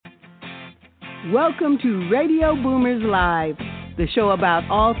Welcome to Radio Boomers Live, the show about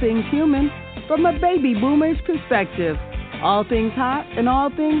all things human from a baby boomer's perspective. All things hot and all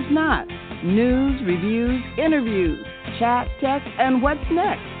things not. News, reviews, interviews, chat, tech, and what's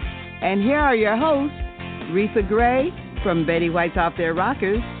next. And here are your hosts, Reatha Gray from Betty White's Off Their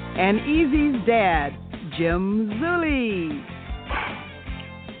Rockers and Easy's dad, Jim Zuley.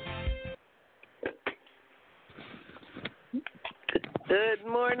 Good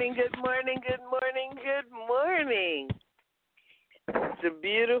morning, good morning, good morning, good morning. It's a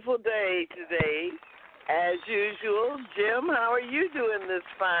beautiful day today. As usual, Jim, how are you doing this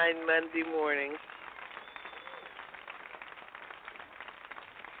fine Monday morning?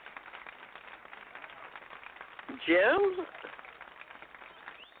 Jim?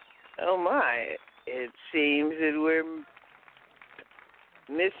 Oh my, it seems that we're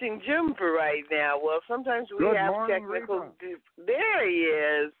missing Jim for right now. Well, sometimes we have technical. There he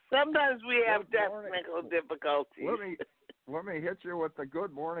is. Sometimes we have technical difficulties. Let me hit you with the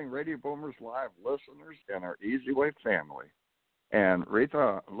Good Morning Radio Boomers Live listeners and our Easy Way family. And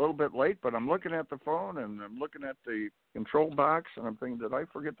Reatha, a little bit late, but I'm looking at the phone and I'm looking at the control box and I'm thinking, did I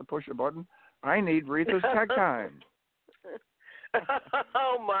forget to push a button? I need Reatha's tech time.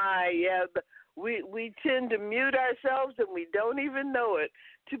 Oh my, yeah. We tend to mute ourselves and we don't even know it.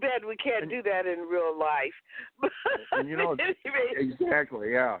 Too bad we can't do that in real life. And you know,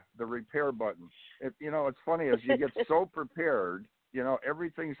 exactly, yeah, the repair button. It's funny as you get so prepared,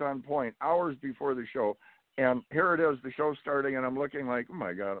 everything's on point hours before the show. And here it is, the show's starting, and I'm looking like, oh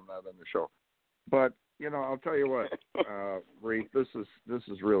my God, I'm not on the show. But I'll tell you what, Reed, this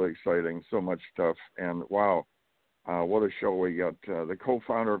is really exciting. So much stuff, and wow. What a show. We got the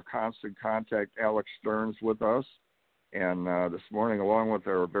co-founder of Constant Contact, Alec Stearns, with us. And this morning, along with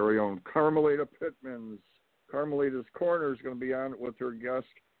our very own Carmelita Pittman's, Carmelita's Corner is going to be on with her guest,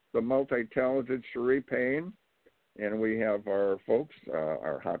 the multi-talented Scherrie Payne. And we have our folks,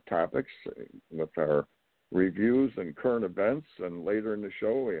 our hot topics with our reviews and current events. And later in the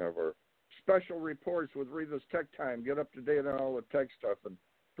show, we have our special reports with Reatha's Tech Time. Get up to date on all the tech stuff. And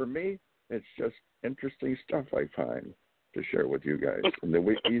for me, it's just interesting stuff I find to share with you guys. And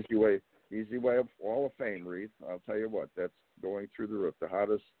the easy way of Wall of Fame, Reatha. I'll tell you what, that's going through the roof. The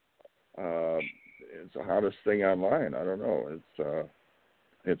hottest, it's the hottest thing online. I don't know.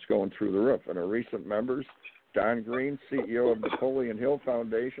 It's going through the roof. And our recent members, Don Green, CEO of Napoleon Hill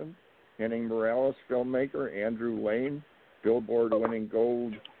Foundation, Henning Morales, filmmaker, Andrew Lane, Billboard-winning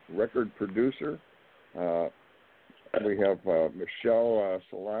gold record producer. We have Michelle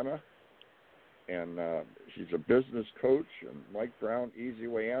Solana. And she's a business coach, and Mike Brown, Easy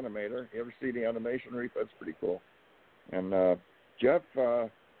Way animator. You ever see the animation, Reef? That's pretty cool. And Jeff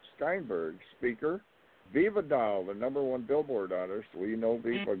Steinberg, speaker. Viva Doll, the #1 Billboard artist. We know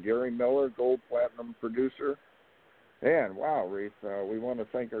Viva. Gary Miller, gold platinum producer. And wow, Reef, we want to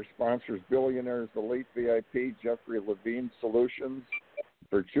thank our sponsors, Billionaires Elite VIP, Jeffrey Levine Solutions,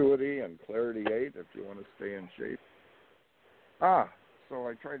 Virtuity, and Clarity 8, if you want to stay in shape. So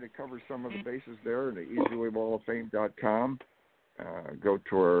I tried to cover some of the bases there at the EasyWayWallOfFame.com. Go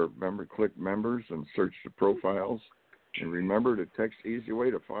to our click members and search the profiles. And remember to text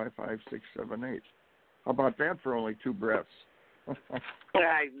EasyWay to 55678. How about that for only 2 breaths?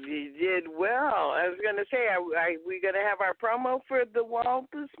 You did well. I was going to say, are we going to have our promo for the wall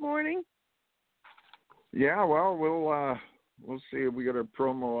this morning? Yeah, well, we'll see if we get a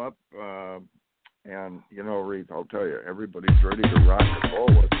promo up. And, Reed, I'll tell you, everybody's ready to rock and roll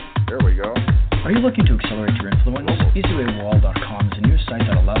with it. There we go. Are you looking to accelerate your influence? EasyWayWall.com is a new site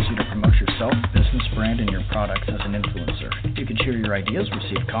that allows you to promote yourself, business, brand, and your products as an influencer. You can share your ideas,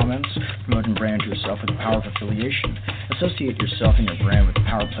 receive comments, promote and brand yourself with the power of affiliation. Associate yourself and your brand with the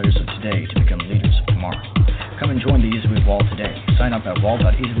power players of today to become leaders of tomorrow. Come and join the EasyWay Wall today. Sign up at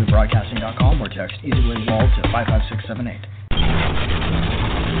wall.easywaybroadcasting.com or text EasyWayWall to 55678.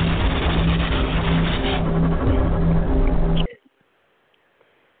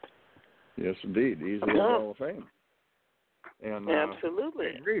 Yes, indeed. Easy Wall of Fame. And,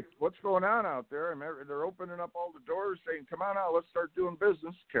 absolutely. Grief, what's going on out there? They're opening up all the doors saying, come on out, let's start doing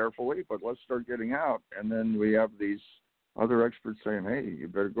business carefully, but let's start getting out. And then we have these other experts saying, hey, you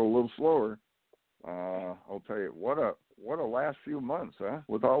better go a little slower. I'll tell you, what a last few months, huh?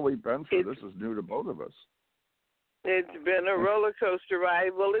 With all we've been through, this is new to both of us. It's been a roller coaster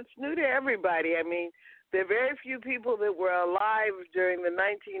ride. Well, it's new to everybody. I mean, there are very few people that were alive during the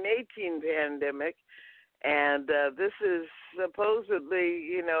 1918 pandemic, and this is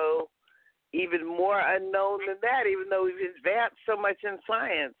supposedly, even more unknown than that, even though we've advanced so much in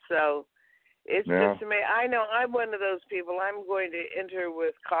science. So it's just amazing. I know I'm one of those people. I'm going to enter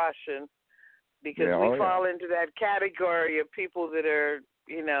with caution because we fall into that category of people that are,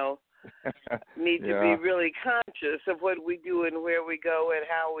 need to be really conscious of what we do and where we go and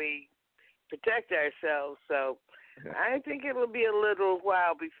how we protect ourselves. So I think it'll be a little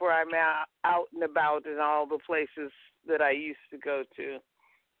while before I'm out and about in all the places that I used to go to.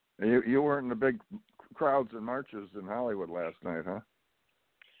 You weren't in the big crowds and marches in Hollywood last night, huh?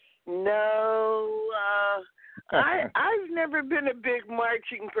 No, I've never been a big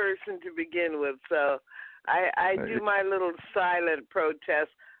marching person to begin with, so I do my little silent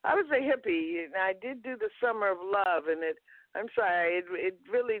protest. I was a hippie, and I did do the Summer of Love, and it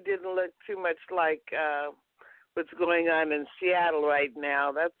really didn't look too much like what's going on in Seattle right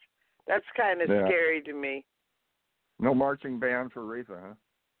now. That's kind of scary to me. No marching band for Reatha, huh?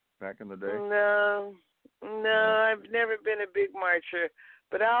 Back in the day? No, I've never been a big marcher.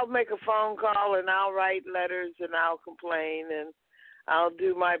 But I'll make a phone call, and I'll write letters, and I'll complain, and I'll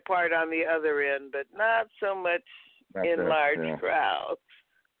do my part on the other end, but not so much in large crowds.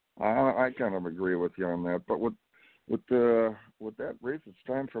 I kind of agree with you on that. But with that, Reatha, it's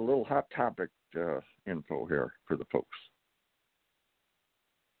time for a little hot topic info here for the folks.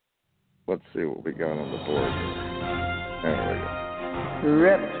 Let's see what we got on the board. There we go.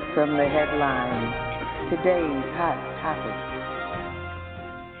 Ripped from the headlines, today's hot topic.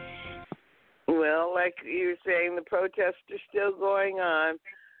 Well, like you were saying, the protests are still going on.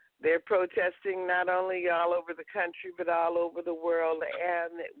 They're protesting not only all over the country, but all over the world,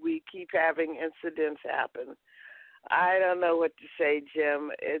 and we keep having incidents happen. I don't know what to say,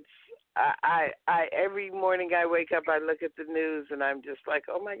 Jim. I every morning I wake up, I look at the news, and I'm just like,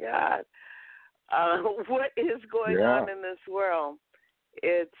 oh, my God. What is going on in this world?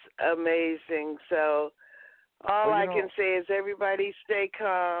 It's amazing. So all I can say is everybody stay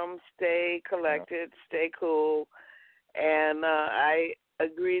calm, stay collected, stay cool. And I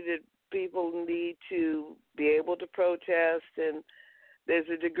agree that people need to be able to protest, and there's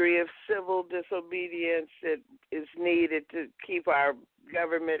a degree of civil disobedience that is needed to keep our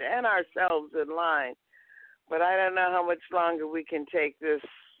government and ourselves in line. But I don't know how much longer we can take this,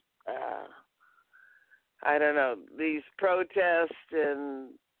 these protests, and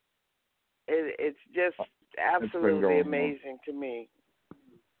it's just absolutely amazing to me.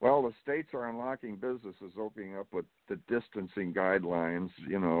 Well, the states are unlocking businesses, opening up with the distancing guidelines.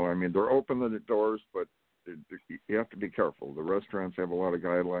 They're opening the doors, but you have to be careful. The restaurants have a lot of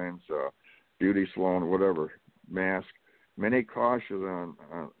guidelines, beauty salon, whatever, mask. A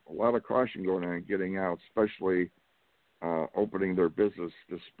lot of caution going on getting out, especially opening their business.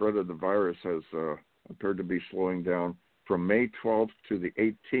 The spread of the virus has appeared to be slowing down. From May 12th to the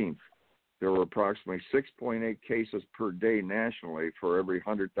 18th, there were approximately 6.8 cases per day nationally for every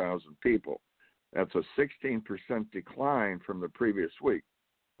 100,000 people. That's a 16% decline from the previous week.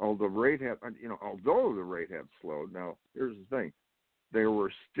 Although the rate had slowed, now here's the thing. There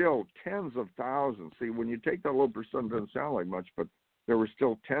were still tens of thousands. See, when you take that low percent, it doesn't sound like much, but there were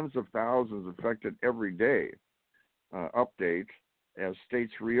still tens of thousands affected every day. Update, as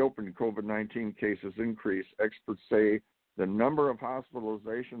states reopened, COVID-19 cases increase. Experts say the number of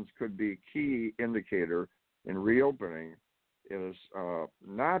hospitalizations could be a key indicator in reopening. Is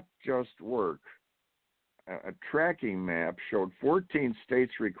not just work. A tracking map showed 14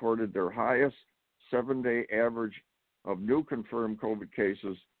 states recorded their highest 7-day average of new confirmed COVID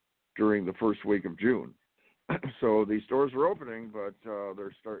cases during the first week of June. So these stores are opening, but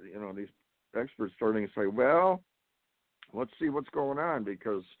these experts starting to say, well, let's see what's going on,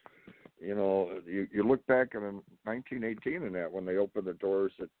 because you look back in 1918 and that when they opened the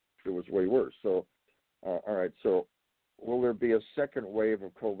doors, it was way worse. So, all right. So, will there be a second wave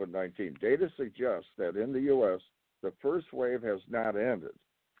of COVID-19? Data suggests that in the U.S., the first wave has not ended.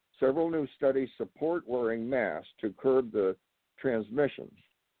 Several new studies support wearing masks to curb the transmission.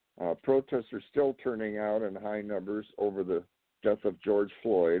 Protests are still turning out in high numbers over the death of George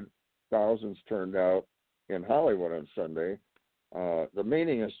Floyd. Thousands turned out in Hollywood on Sunday. The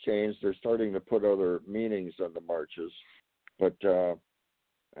meaning has changed. They're starting to put other meanings on the marches. But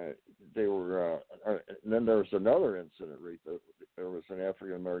they were, and then there was another incident, Reatha. There was an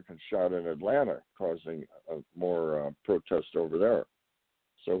African-American shot in Atlanta causing more protest over there.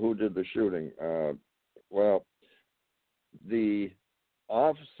 So who did the shooting? Well, the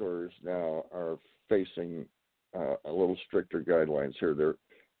officers now are facing a little stricter guidelines here. They're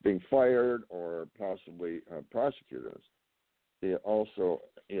being fired or possibly prosecuted. The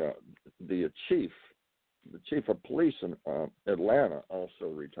chief of police in Atlanta also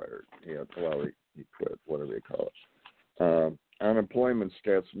retired. He quit, whatever you call it. Unemployment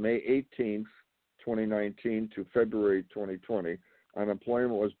stats, May 18th, 2019 to February 2020,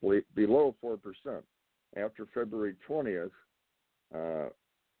 unemployment was below 4%. After February 20th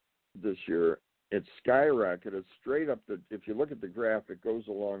this year, it skyrocketed straight up to, if you look at the graph, it goes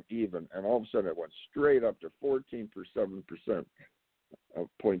along even, and all of a sudden it went straight up to 14.7%.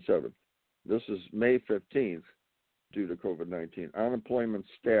 This is May 15th due to COVID-19. Unemployment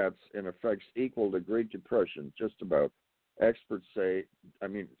stats in effects equal to Great Depression, just about. Experts say, I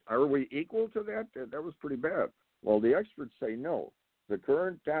mean, are we equal to that? That was pretty bad. Well, the experts say no. The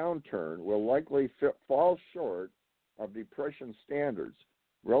current downturn will likely fall short of Depression standards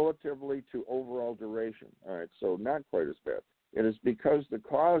relatively to overall duration. All right, so not quite as bad. It is because the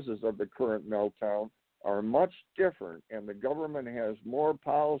causes of the current meltdown are much different, and the government has more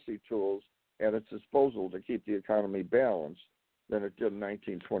policy tools at its disposal to keep the economy balanced than it did in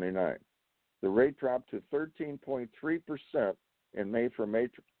 1929. The rate dropped to 13.3% in May from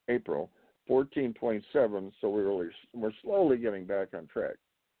April, 14.7%, so we're slowly getting back on track.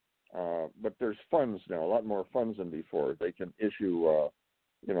 But there's funds now, a lot more funds than before. They can issue,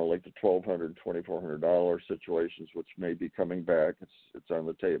 like the $1,200, $2,400 situations, which may be coming back. It's on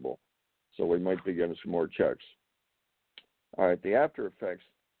the table. So we might be getting some more checks. All right, the after effects.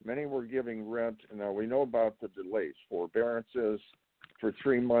 Many were giving rent. Now, we know about the delays, forbearances for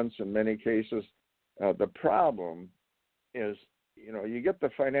 3 months in many cases. The problem is, you get the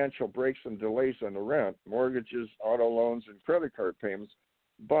financial breaks and delays on the rent, mortgages, auto loans, and credit card payments,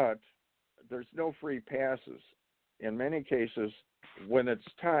 but there's no free passes. In many cases, when it's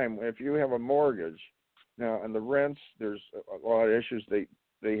time, if you have a mortgage, now on the rents, there's a lot of issues.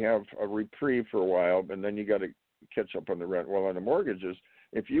 They have a reprieve for a while, and then you got to catch up on the rent. Well, on the mortgages,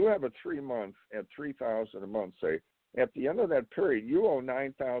 if you have a 3 month at $3,000 a month, say, at the end of that period, you owe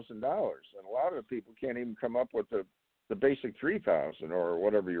 $9,000, and a lot of people can't even come up with the basic $3,000 or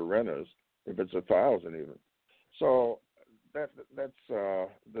whatever your rent is, if it's $1,000 even. So that's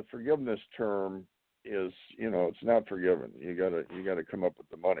the forgiveness term is, it's not forgiven. You gotta come up with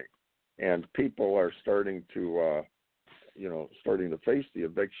the money, and people are starting to face the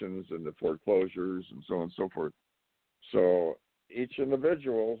evictions and the foreclosures and so on and so forth. So each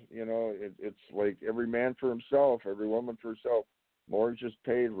individual, it's like every man for himself, every woman for herself. Mortgages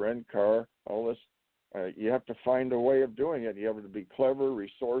paid, rent, car, all this. You have to find a way of doing it. You have to be clever,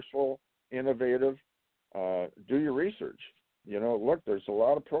 resourceful, innovative. Do your research. Look, there's a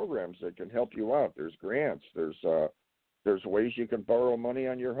lot of programs that can help you out. There's grants. There's ways you can borrow money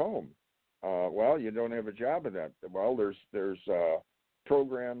on your home. Well, you don't have a job in that. Well, there's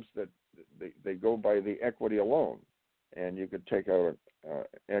programs that they go by the equity loan. And you could take out an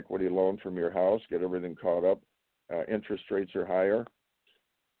equity loan from your house, get everything caught up. Interest rates are higher.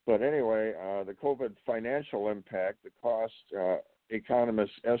 But anyway, the COVID financial impact, the cost,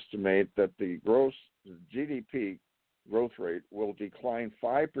 economists estimate that the gross GDP growth rate will decline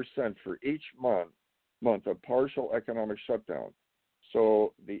 5% for each month of partial economic shutdown.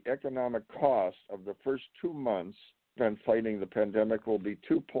 So the economic cost of the first 2 months spent fighting the pandemic will be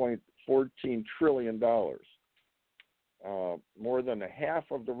 $2.14 trillion. More than half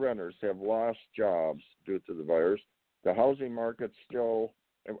of the renters have lost jobs due to the virus. The housing market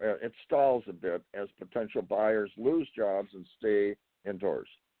it stalls a bit as potential buyers lose jobs and stay indoors.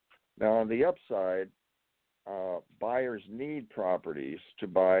 Now, on the upside, buyers need properties to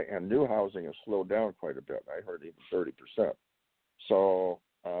buy, and new housing has slowed down quite a bit. I heard even 30%. So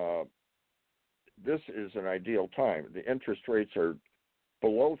this is an ideal time. The interest rates are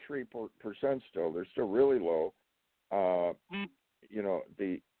below 3% still. They're still really low.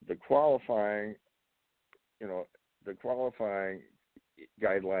 The qualifying, the qualifying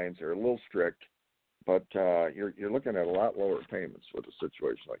guidelines are a little strict, but you're looking at a lot lower payments with a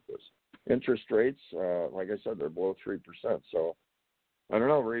situation like this. Interest rates, like I said, they're below 3%. So I don't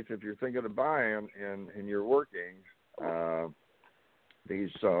know, Reatha, if you're thinking of buying and you're working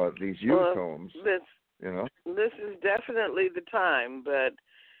these used homes, this is definitely the time, but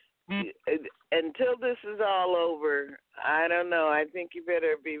until this is all over, I don't know. I think you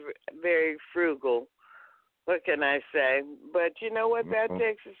better be very frugal. What can I say? But you know what? That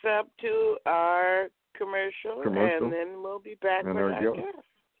takes us up to our commercial, and then we'll be back with our guest.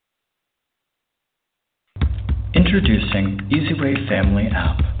 Introducing EasyWay Family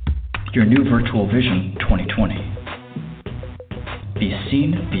App, your new virtual vision 2020. Be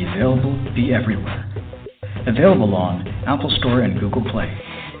seen, be available, be everywhere. Available on Apple Store and Google Play.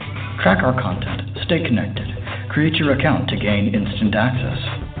 Track our content, stay connected, create your account to gain instant access.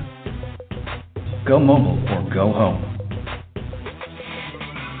 Go mobile or go home.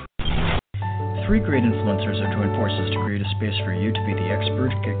 3 great influencers are joining forces to create a space for you to be the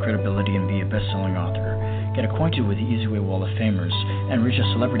expert, get credibility, and be a best-selling author. Get acquainted with the EasyWay Wall of Famers and reach a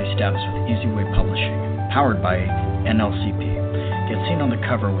celebrity status with EasyWay Publishing, powered by NLCP. Get seen on the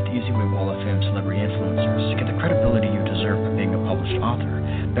cover with EasyWay Wall of Fame celebrity influencers. Get the credibility you deserve by being a published author.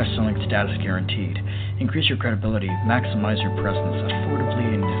 Best-selling status guaranteed. Increase your credibility, maximize your presence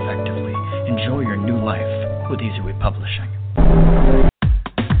affordably and effectively. Enjoy your new life with EasyWay Publishing.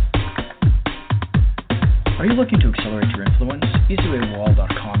 Are you looking to accelerate your influence?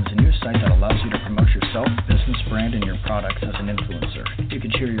 EasyWayWall.com is a new site that allows you to promote yourself, business, brand, and your products as an influencer. You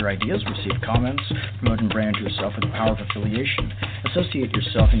can share your ideas, receive comments, promote and brand yourself with the power of affiliation. Associate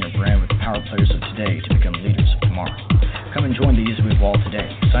yourself and your brand with the power players of today to become leaders of tomorrow. Come and join the EasyWay Wall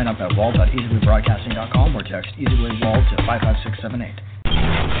today. Sign up at wall.easywaybroadcasting.com or text EasyWay Wall to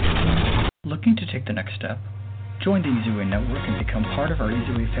 55678. Looking to take the next step? Join the EasyWay Network and become part of our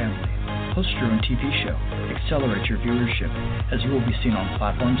EasyWay family. Host your own TV show. Accelerate your viewership, as you will be seen on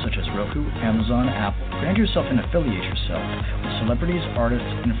platforms such as Roku, Amazon, Apple. Brand yourself and affiliate yourself with celebrities, artists,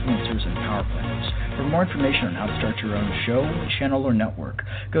 influencers, and power players. For more information on how to start your own show, channel, or network,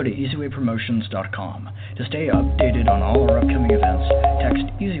 go to EasyWayPromotions.com. To stay updated on all our upcoming events, text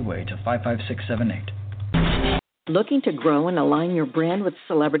EasyWay to 55678. Looking to grow and align your brand with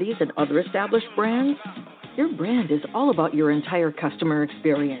celebrities and other established brands? Your brand is all about your entire customer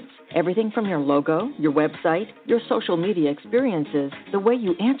experience. Everything from your logo, your website, your social media experiences, the way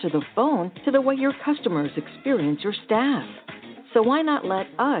you answer the phone, to the way your customers experience your staff. So why not let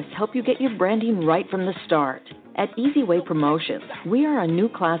us help you get your branding right from the start? At EasyWay Promotions, we are a new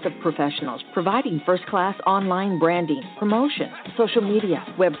class of professionals providing first-class online branding, promotion, social media,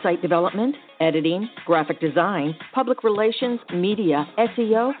 website development, editing, graphic design, public relations, media,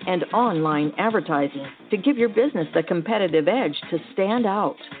 SEO, and online advertising to give your business the competitive edge to stand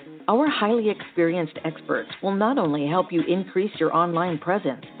out. Our highly experienced experts will not only help you increase your online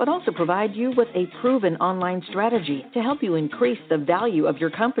presence, but also provide you with a proven online strategy to help you increase the value of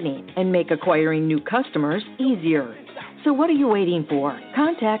your company and make acquiring new customers easier. So what are you waiting for?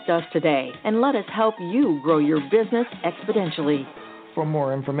 Contact us today and let us help you grow your business exponentially. For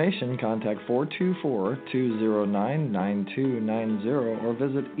more information, contact 424-209-9290 or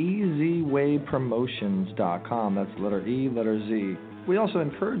visit easywaypromotions.com. That's letter E, letter Z. We also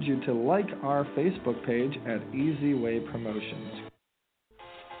encourage you to like our Facebook page at EasyWay Promotions.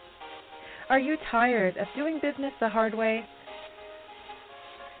 Are you tired of doing business the hard way?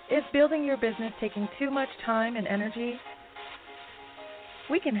 Is building your business taking too much time and energy?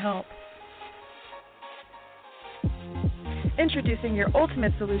 We can help. Introducing your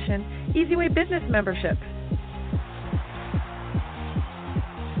ultimate solution, EasyWay Business Membership.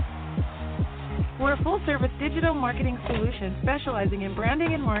 We're a full-service digital marketing solution specializing in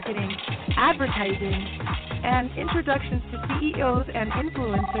branding and marketing, advertising, and introductions to CEOs and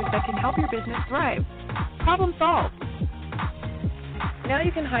influencers that can help your business thrive. Problem solved. Now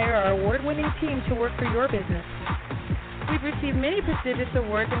you can hire our award-winning team to work for your business. We've received many prestigious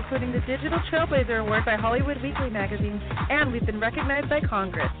awards, including the Digital Trailblazer Award by Hollywood Weekly magazine, and we've been recognized by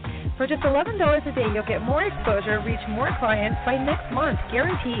Congress. For just $11 a day, you'll get more exposure, reach more clients by next month,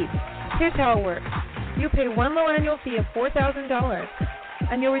 guaranteed. Here's how it works. You pay one low annual fee of $4,000,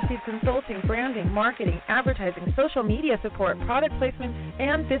 and you'll receive consulting, branding, marketing, advertising, social media support, product placement,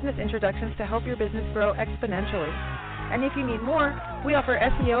 and business introductions to help your business grow exponentially. And if you need more, we offer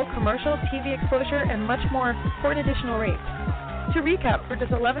SEO, commercial, TV exposure, and much more for an additional rate. To recap, for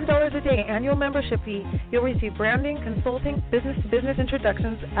just $11 a day annual membership fee, you'll receive branding, consulting, business-to-business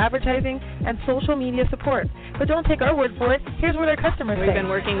introductions, advertising, and social media support. But don't take our word for it. Here's what our customers say. We've been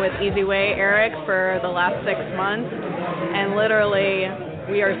working with EasyWay, Eric, for the last 6 months, and literally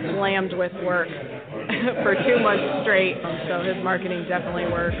we are slammed with work for 2 months straight, so his marketing definitely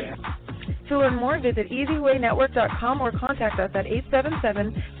works. To learn more, visit EasyWayNetwork.com or contact us at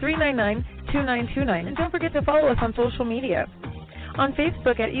 877-399-2929. And don't forget to follow us on social media. On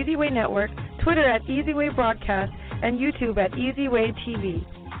Facebook at EasyWay Network, Twitter at EasyWay Broadcast, and YouTube at EasyWay TV.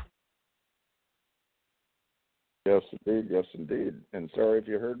 Yes, indeed. Yes, indeed. And sorry if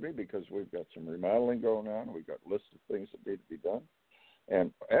you heard me, because we've got some remodeling going on. We've got lists of things that need to be done.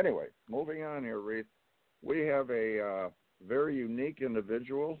 And anyway, moving on here, Reatha, we have a very unique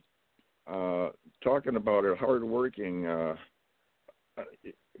individual talking about a hardworking,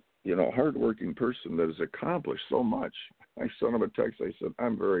 hardworking person that has accomplished so much. I sent him a text. I said,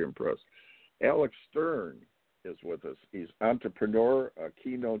 I'm very impressed. Alec is with us. He's entrepreneur, a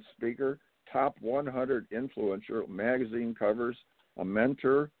keynote speaker, top 100 influencer, magazine covers, a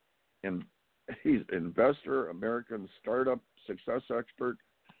mentor, and he's investor, American startup success expert,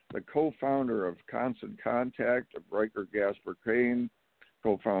 the co-founder of Constant Contact, of Riker Gasper Payne,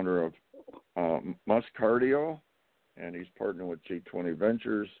 co-founder of Muscardio, and he's partnered with G20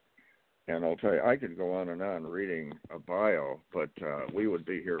 Ventures. And I'll tell you, I could go on and on reading a bio, but we would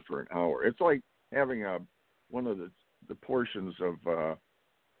be here for an hour. It's like having one of the portions of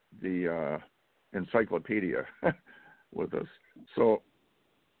the encyclopedia with us. So,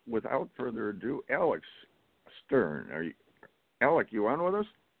 without further ado, Alec Stern. Alec, you on with us?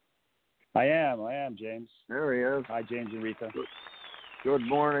 I am, James. There he is. Hi, James and Reatha. Good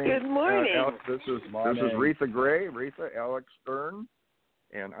morning. Good morning. Alec, this is Reatha Gray, Alec Stern,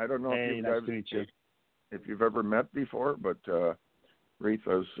 and I don't know if you've ever met before, but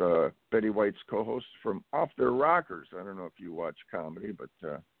Reatha's Betty White's co-host from Off Their Rockers. I don't know if you watch comedy, but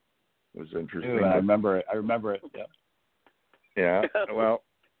it was interesting. Ooh, I remember it. Yeah. Yeah. Well,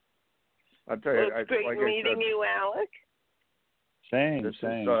 I'll tell you. It's great meeting you, Alec. Same.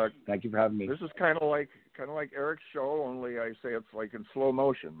 Thank you for having me. This is kind of like Eric's show, only I say it's like in slow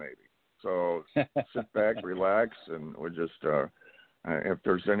motion, maybe. So sit back, relax, and we'll just if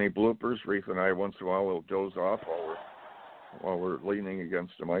there's any bloopers, Reatha and I once in a while will doze off while we're leaning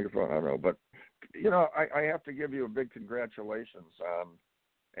against the microphone. I don't know, but I have to give you a big congratulations on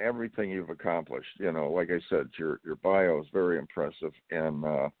everything you've accomplished. Like I said, your bio is very impressive, and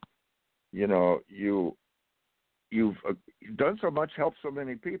you've done so much, helped so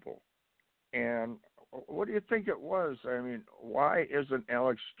many people. And what do you think it was? I mean, why isn't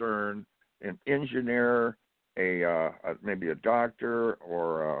Alec Stern an engineer, maybe a doctor,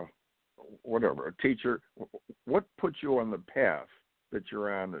 or whatever, a teacher? What put you on the path that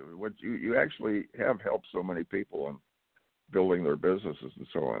you're on? What you actually have helped so many people in building their businesses and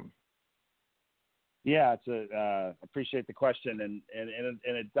so on. Yeah, appreciate the question, and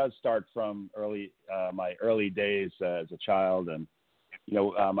it does start from my early days as a child, and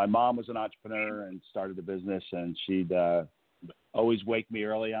my mom was an entrepreneur and started a business, and she'd always wake me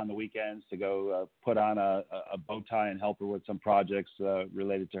early on the weekends to go put on a bow tie and help her with some projects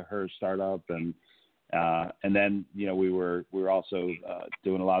related to her startup, and then we were also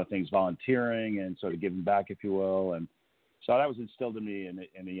doing a lot of things, volunteering and sort of giving back, if you will, and so that was instilled in me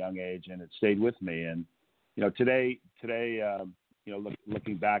in a young age, and it stayed with me. And today,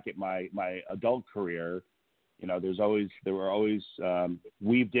 looking back at my adult career, there were always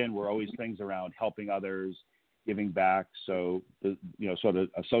weaved in were always things around helping others, giving back. So sort of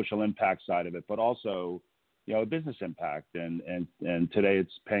a social impact side of it, but also a business impact. And today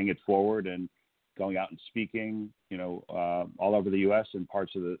it's paying it forward and going out and speaking, all over the U.S. and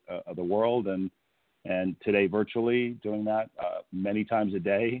parts of the world, and today virtually doing that many times a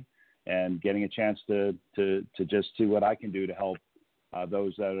day, and getting a chance to just see what I can do to help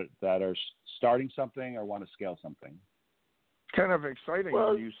those that are starting something or want to scale something. Kind of exciting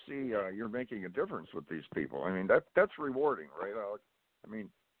when you see you're making a difference with these people. I mean, that's rewarding, right, Alec? I mean,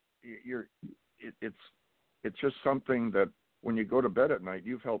 it's just something that when you go to bed at night,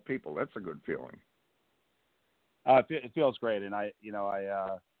 you've helped people. That's a good feeling. It feels great, and I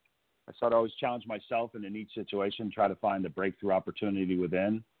sort of always challenge myself in each situation, try to find the breakthrough opportunity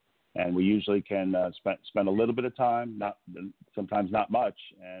within. And we usually can spend a little bit of time, sometimes not much,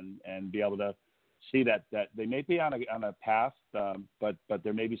 and be able to see that they may be on a path, but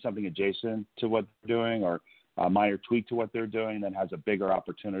there may be something adjacent to what they're doing, or a minor tweak to what they're doing that has a bigger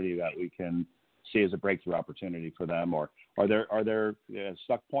opportunity that we can see as a breakthrough opportunity for them, or they're a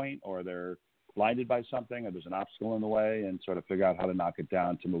stuck point, or they're blinded by something, or there's an obstacle in the way, and sort of figure out how to knock it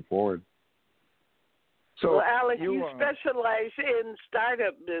down to move forward. So, well, Alec, you specialize in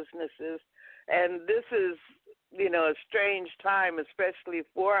startup businesses, and this is, a strange time, especially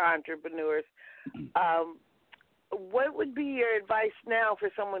for entrepreneurs. What would be your advice now for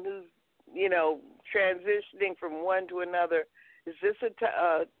someone who's, transitioning from one to another? Is this a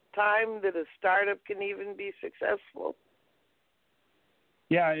time that a startup can even be successful?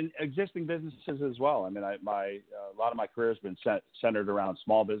 Yeah, and existing businesses as well. I mean, a lot of my career has been centered around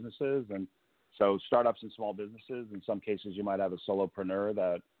small businesses, and so startups and small businesses. In some cases, you might have a solopreneur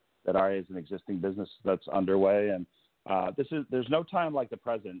that already has an existing business that's underway, and there's no time like the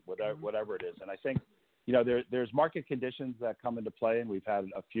present, whatever it is. And I think there's market conditions that come into play, and we've had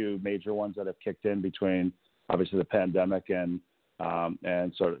a few major ones that have kicked in between obviously the pandemic and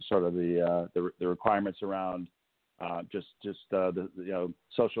sort of the requirements around just the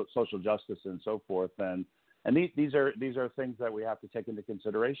social justice and so forth, and these are things that we have to take into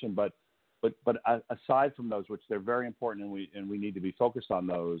consideration. But aside from those, which they're very important, and we need to be focused on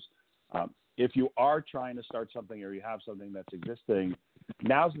those. If you are trying to start something, or you have something that's existing,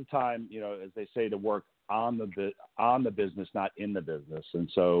 now's the time, as they say, to work on the business, not in the business. And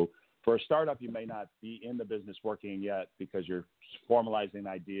so For a startup, you may not be in the business working yet because you're formalizing an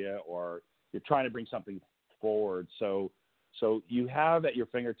idea or you're trying to bring something forward. So you have at your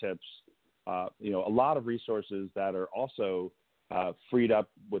fingertips, a lot of resources that are also freed up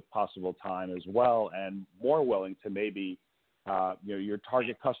with possible time as well, and more willing to maybe, your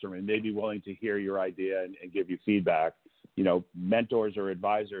target customer may be willing to hear your idea and give you feedback. Mentors or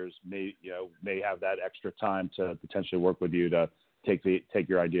advisors may have that extra time to potentially work with you to take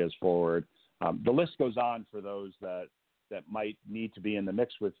your ideas forward. The list goes on for those that might need to be in the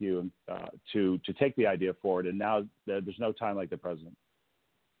mix with you to take the idea forward. And now there's no time like the present.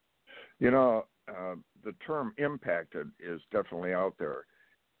 The term impacted is definitely out there,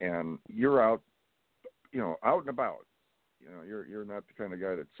 and you're out and about. You're not the kind of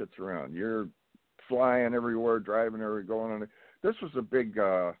guy that sits around. You're flying everywhere, driving everywhere, going on. This was a big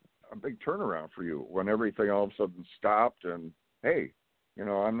turnaround for you when everything all of a sudden stopped and, hey,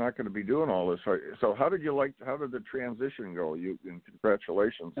 I'm not going to be doing all this. So how did the transition go? And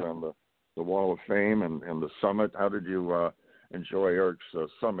congratulations on the Wall of Fame and the summit. How did you enjoy Eric's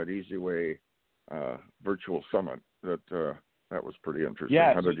summit, Easy Way virtual summit? That was pretty interesting.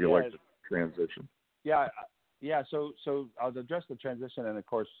 Yeah, how did you like the transition? Yeah. So I'll address the transition, and of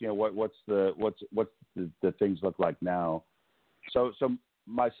course, what's the things look like now. So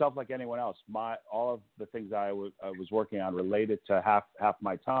myself, like anyone else, all of the things I was working on related to half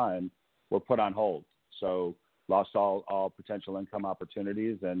my time were put on hold. So lost all potential income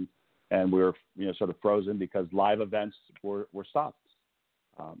opportunities, and we were sort of frozen because live events were stopped.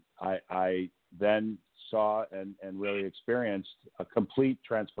 I then saw and really experienced a complete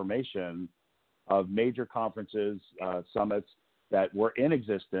transformation of major conferences, summits that were in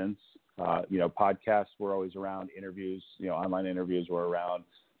existence. Podcasts were always around, interviews, online interviews were around,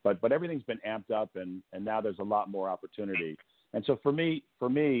 but everything's been amped up, and now there's a lot more opportunity. And so for me,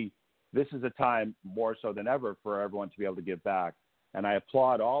 this is a time more so than ever for everyone to be able to give back. And I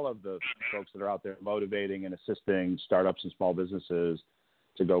applaud all of the folks that are out there motivating and assisting startups and small businesses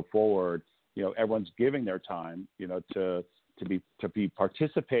to go forward. Everyone's giving their time, to be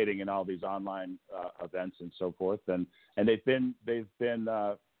participating in all these online events and so forth, and they've been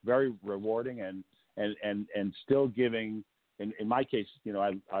very rewarding and still giving. In my case,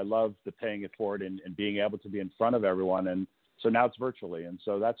 I love the paying it forward and being able to be in front of everyone, and so now it's virtually, and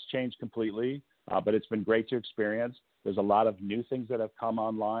so that's changed completely. But it's been great to experience. There's a lot of new things that have come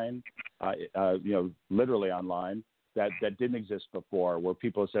online, literally online, that didn't exist before, where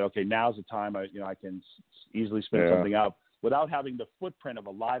people say, okay, now's the time I can easily spin something up without having the footprint of a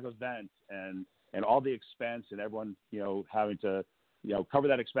live event and all the expense and everyone, having to, cover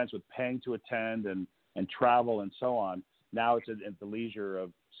that expense with paying to attend and travel and so on. Now it's at the leisure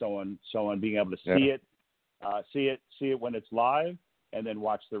of someone being able to see it when it's live and then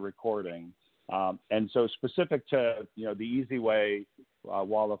watch the recording. And so specific to, the Easy Way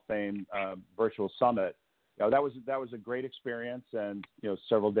Wall of Fame virtual summit, that was a great experience, and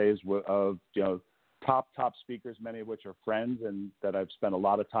several days of top speakers, many of which are friends and that I've spent a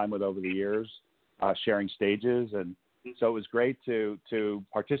lot of time with over the years, sharing stages, and so it was great to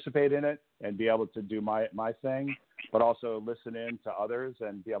participate in it and be able to do my thing, but also listen in to others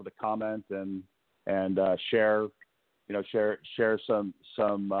and be able to comment and share some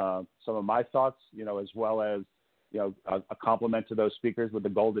of my thoughts, as well as a compliment to those speakers with the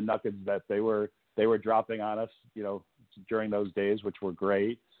golden nuggets that they were dropping on us, during those days, which were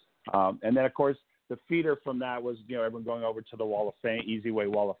great. And then, of course, the feeder from that was, everyone going over to the Wall of Fame, Easy Way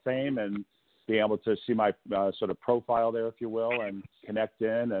Wall of Fame, and being able to see my sort of profile there, if you will, and connect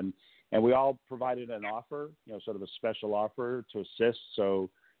in. And we all provided an offer, sort of a special offer to assist. So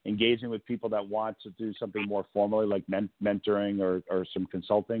engaging with people that want to do something more formally, like mentoring or some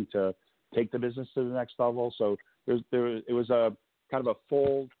consulting to take the business to the next level. So it was a kind of a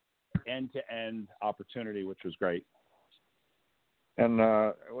full end-to-end opportunity, which was great. And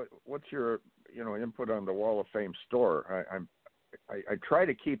what's your input on the Wall of Fame store? I try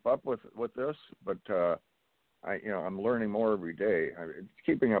to keep up with this, but I'm learning more every day.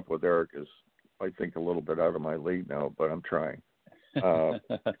 Keeping up with Eric is, I think, a little bit out of my league now, but I'm trying.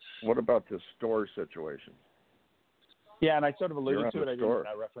 What about the store situation? Yeah, and I sort of alluded to it. I didn't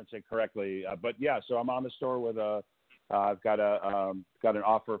reference it correctly, but yeah. So I'm on the store with I've got an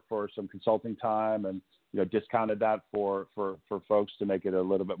offer for some consulting time, and discounted that for folks to make it a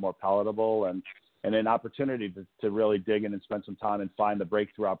little bit more palatable, and an opportunity to really dig in and spend some time and find the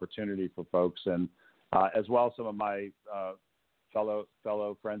breakthrough opportunity for folks, and as well some of my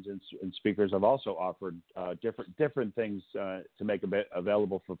fellow friends and speakers have also offered different things to make a bit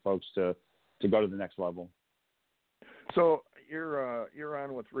available for folks to go to the next level. So, you're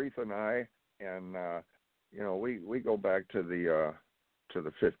on with Reatha and I, and we go back to the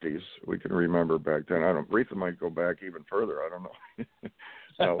 50s. We can remember back then. Reatha might go back even further. I don't know.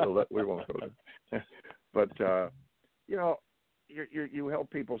 No, we won't go there. But you help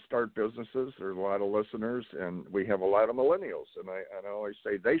people start businesses. There's a lot of listeners, and we have a lot of millennials. And I always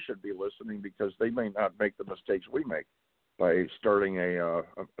say they should be listening because they may not make the mistakes we make by starting a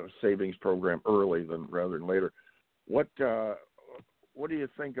savings program early rather than later. What do you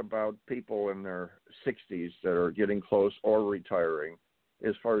think about people in their 60s that are getting close or retiring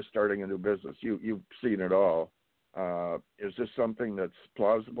as far as starting a new business? You've seen it all. Is this something that's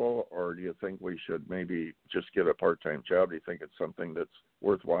plausible, or do you think we should maybe just get a part-time job? Do you think it's something that's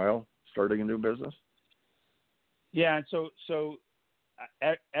worthwhile, starting a new business? Yeah, so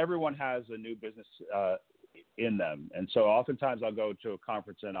everyone has a new business in them. And so oftentimes I'll go to a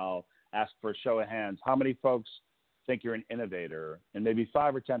conference and I'll ask for a show of hands. How many folks think you're an innovator? And maybe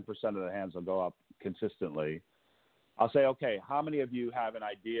 5 or 10% of the hands will go up consistently. I'll say, okay, how many of you have an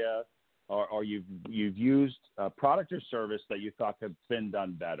idea or you've used a product or service that you thought could have been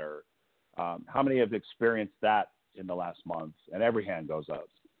done better? How many have experienced that in the last month? And every hand goes up.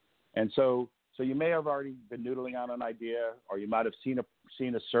 And so you may have already been noodling on an idea, or you might have seen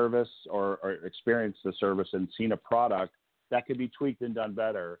a service or experienced the service and seen a product that could be tweaked and done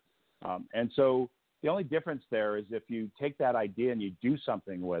better. And so the only difference there is if you take that idea and you do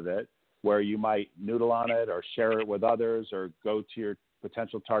something with it, where you might noodle on it or share it with others or go to your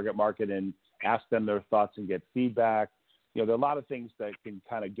potential target market and ask them their thoughts and get feedback. There are a lot of things that can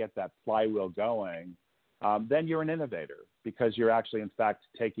kind of get that flywheel going. Then you're an innovator because you're actually, in fact,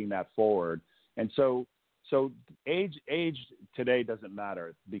 taking that forward. And so age today doesn't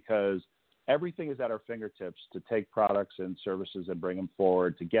matter because everything is at our fingertips to take products and services and bring them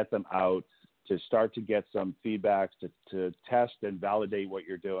forward, to get them out, to start to get some feedback, to test and validate what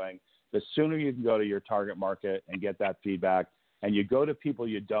you're doing. The sooner you can go to your target market and get that feedback, and you go to people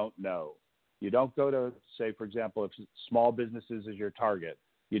you don't know. You don't go to, say, for example, if small businesses is your target,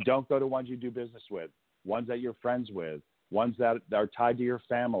 you don't go to ones you do business with, ones that you're friends with, ones that are tied to your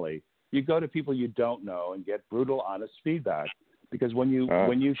family. You go to people you don't know and get brutal, honest feedback. Because when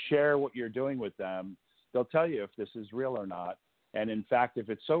you share what you're doing with them, they'll tell you if this is real or not. And in fact, if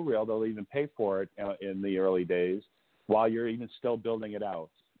it's so real, they'll even pay for it in the early days while you're even still building it out.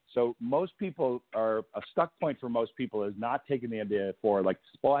 So most people a stuck point for most people is not taking the idea forward. Like,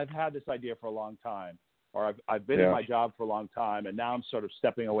 well, I've had this idea for a long time, or I've been in my job for a long time, and now I'm sort of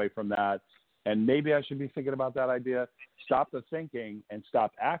stepping away from that. And maybe I should be thinking about that idea. Stop the thinking and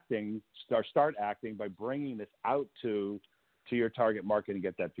stop acting. Start acting by bringing this out to your target market and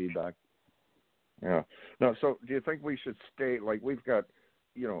get that feedback. Yeah. No. So do you think we should stay, like we've got,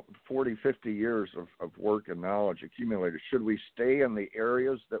 40, 50 years of work and knowledge accumulated? Should we stay in the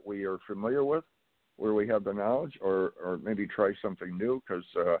areas that we are familiar with, where we have the knowledge, or maybe try something new? Because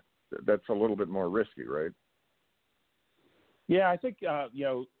that's a little bit more risky, right? Yeah, I think that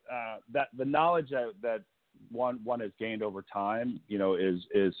the knowledge that one has gained over time,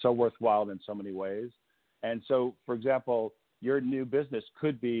 is so worthwhile in so many ways. And so, for example, your new business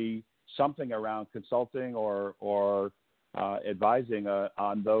could be something around consulting or advising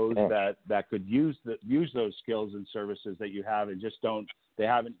on those that could use those skills and services that you have and just don't. They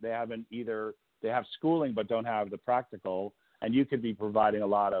have schooling but don't have the practical. And you could be providing a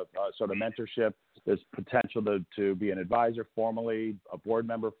lot of sort of mentorship. There's potential to be an advisor formally, a board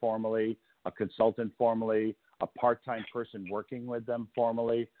member formally, a consultant formally, a part-time person working with them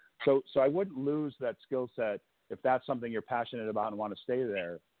formally. So I wouldn't lose that skill set if that's something you're passionate about and want to stay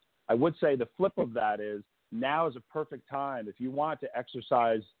there. I would say the flip of that is now is a perfect time. If you want to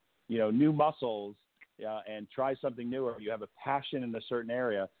exercise, new muscles and try something new, or you have a passion in a certain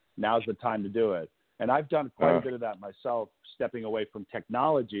area, now's the time to do it. And I've done quite a bit of that myself, stepping away from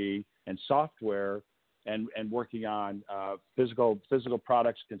technology and software and working on physical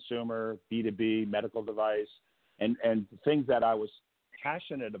products, consumer, B2B, medical device, and things that I was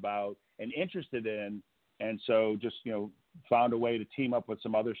passionate about and interested in. And so just, found a way to team up with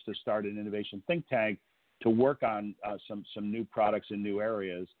some others to start an innovation think tank to work on some new products in new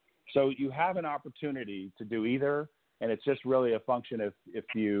areas. So you have an opportunity to do either, and it's just really a function if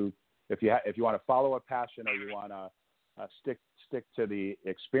you want to follow a passion or you want to stick to the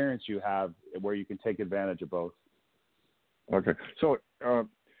experience you have where you can take advantage of both. Okay, so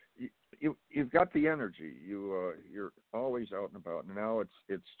you've got the energy. You're always out and about. Now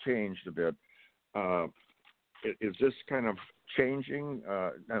it's changed a bit. Is this kind of changing?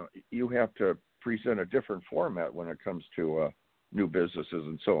 Now you have to present a different format when it comes to new businesses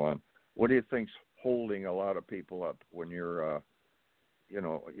and so on. What do you think's holding a lot of people up when you're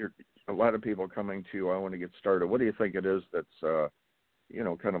a lot of people coming to you, I want to get started. What do you think it is that's,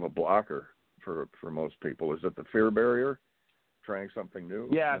 kind of a blocker for most people? Is it the fear barrier, trying something new?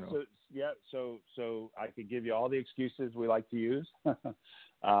 Yeah. So I could give you all the excuses we like to use.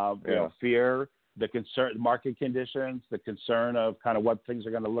 Fear, the concern, market conditions, the concern of kind of what things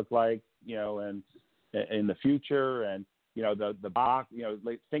are going to look like, and in the future, and the box,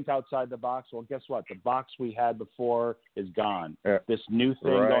 think outside the box. Well, guess what? The box we had before is gone. Yeah. This new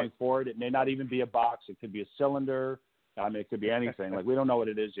thing going forward, it may not even be a box. It could be a cylinder. I mean, it could be anything. Like, we don't know what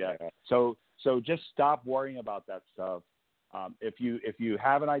it is yet. Yeah. So just stop worrying about that stuff. If you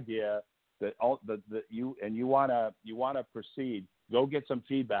have an idea that you want to proceed, go get some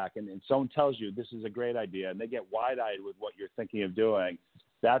feedback, and someone tells you this is a great idea, and they get wide-eyed with what you're thinking of doing.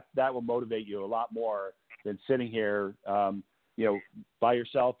 That will motivate you a lot more than sitting here, by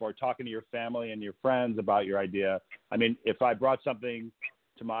yourself or talking to your family and your friends about your idea. I mean, if I brought something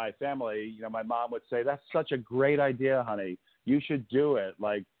to my family, my mom would say, "That's such a great idea, honey. You should do it.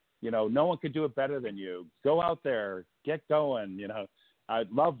 Like, no one could do it better than you. Go out there, get going." I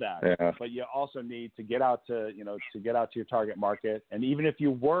love that. Yeah. But you also need to get out to your target market. And even if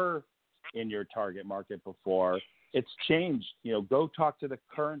you were in your target market before, it's changed. Go talk to the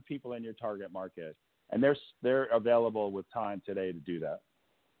current people in your target market, and they're available with time today to do that.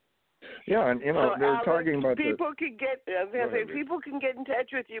 Yeah, and they're talking about people can get in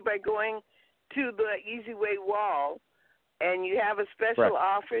touch with you by going to the Easy Way wall, and you have a special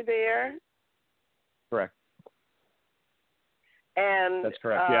offer there. Correct. And that's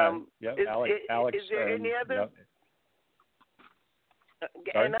correct. Alec. Is there any other? Yep.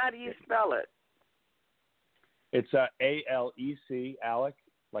 And how do you spell it? It's ALEC, Alec,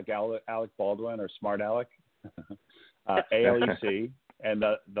 like Alec Baldwin or Smart Alec. ALEC, and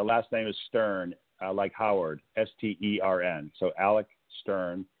the last name is Stern, like Howard, STERN. So Alec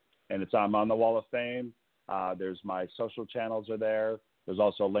Stern, and I'm on the Wall of Fame. There's my social channels are there. There's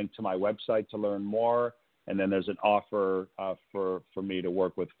also a link to my website to learn more. And then there's an offer for me to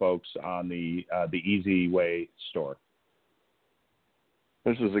work with folks on the Easy Way store.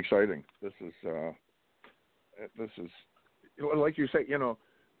 This is exciting. This is like you say.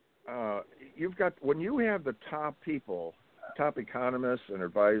 You've got, when you have the top people, top economists and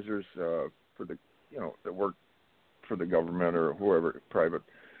advisors for the that work for the government or whoever private,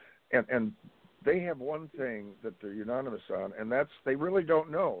 and they have one thing that they're unanimous on, and that's they really don't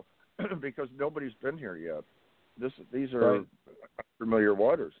know. Because nobody's been here yet. These are familiar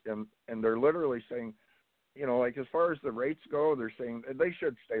waters, and they're literally saying, like as far as the rates go, they're saying they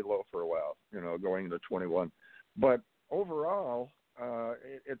should stay low for a while, going to 21. But overall,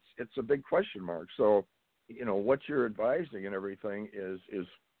 it's a big question mark. So, what you're advising and everything is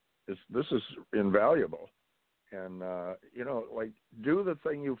this is invaluable, and like do the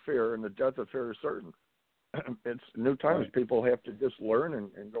thing you fear, and the death of fear is certain. It's new times. Right. People have to just learn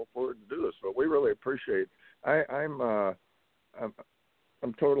and go forward and do this. But we really appreciate. I'm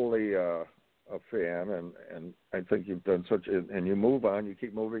totally a fan, and I think you've done and you move on. You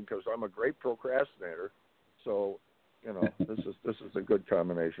keep moving because I'm a great procrastinator. So this is a good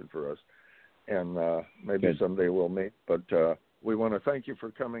combination for us, and maybe someday we'll meet. But we want to thank you for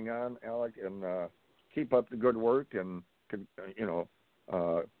coming on, Alec, and keep up the good work, and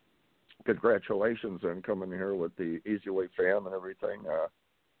congratulations on coming here with the Easy Way fam and everything.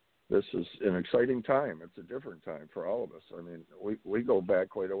 This is an exciting time. It's a different time for all of us. I mean, we go back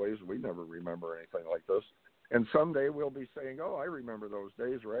quite a ways. We never remember anything like this. And someday we'll be saying, "Oh, I remember those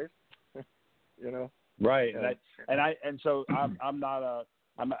days," right? Right. So I'm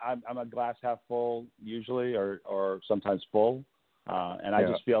a glass half full usually, or sometimes full. I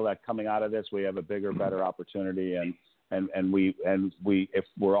just feel that coming out of this, we have a bigger, better opportunity, and we if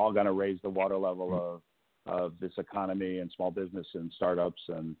we're all going to raise the water level of this economy and small business and startups,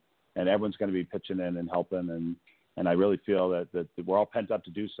 and everyone's going to be pitching in and helping, and I really feel that we're all pent up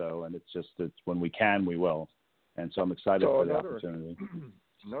to do so, and it's when we can, we will, and so I'm excited for the opportunity.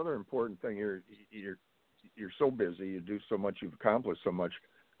 Another important thing, you're so busy, you do so much, you've accomplished so much.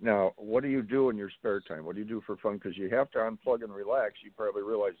 Now, what do you do in your spare time? What do you do for fun? Because you have to unplug and relax. You probably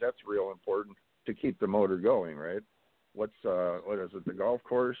realize that's real important to keep the motor going, right? What is it, the golf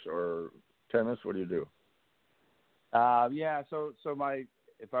course or tennis? What do you do? So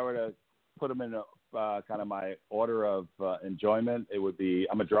if I were to put them in kind of my order of enjoyment, it would be,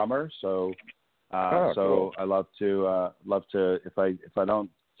 I'm a drummer, so cool. I love to if I don't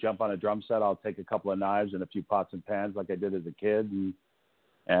jump on a drum set, I'll take a couple of knives and a few pots and pans like I did as a kid,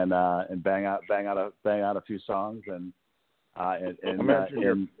 and bang out a few songs, and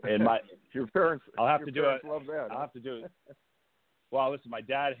my your parents. I'll have to do it. Love that. I'll have to do it. Well, listen, my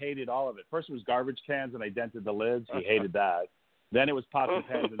dad hated all of it. First it was garbage cans, and I dented the lids. He hated that. Then it was pots and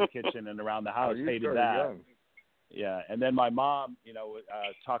pans in the kitchen and around the house. Hated that. Young. Yeah, and then my mom,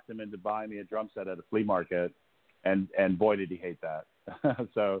 talked him into buying me a drum set at a flea market, and boy did he hate that.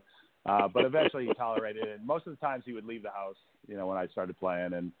 So, but eventually he tolerated it. And most of the times he would leave the house, when I started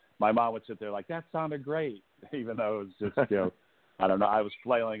playing, and my mom would sit there like, that sounded great, even though it was just, I don't know, I was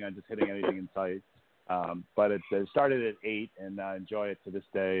flailing on just hitting anything in sight. But it started at 8, and I enjoy it to this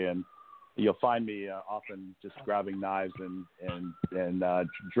day. And you'll find me often just grabbing knives and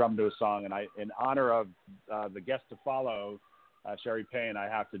drum to a song. And in honor of the guest to follow, Scherrie Payne, I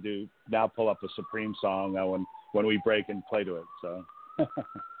have to pull up a Supreme song when we break and play to it. So.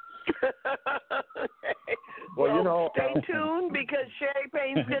 Well, stay tuned because Scherrie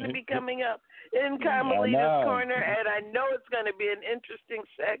Payne's going to be coming up in Carmelita's Corner, and I know it's going to be an interesting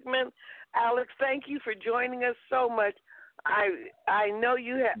segment. Alex, thank you for joining us so much. I know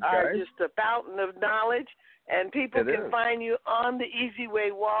you are just a fountain of knowledge, and people can find you on the Easy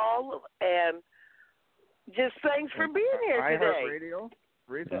Way wall. And just thanks for being here today.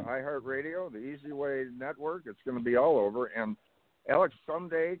 Reatha, iHeartRadio, the Easy Way Network. It's going to be all over. And Alex,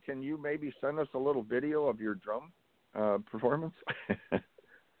 someday can you maybe send us a little video of your drum performance?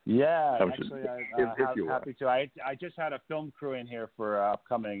 Yeah, actually, I'm happy to. I just had a film crew in here for an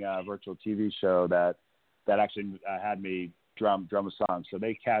upcoming virtual TV show that actually had me drum a song. So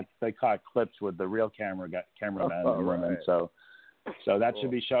they caught clips with the real cameramen and women. So that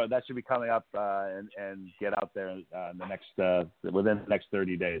should be that should be coming up and get out there within the next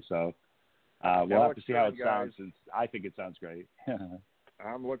 30 days. So we'll have to see how it sounds. I think it sounds great.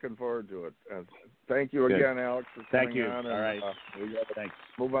 I'm looking forward to it. Thank you again, Alex, for coming on. All right. Thanks.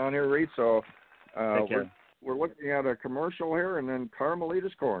 Move on here, Reed. So we're looking at a commercial here, and then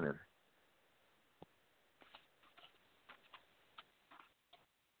Carmelita's Corner.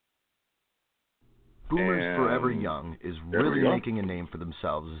 Boomers Forever Young is really making a name for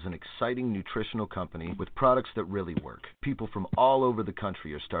themselves as an exciting nutritional company with products that really work. People from all over the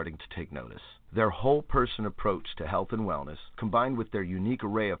country are starting to take notice. Their whole-person approach to health and wellness, combined with their unique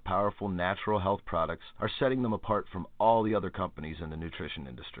array of powerful natural health products, are setting them apart from all the other companies in the nutrition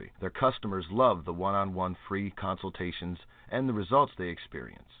industry. Their customers love the one-on-one free consultations and the results they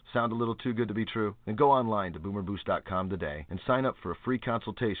experience. Sound a little too good to be true? Then go online to boomerboost.com today and sign up for a free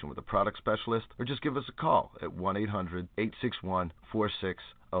consultation with a product specialist, or just give us a call at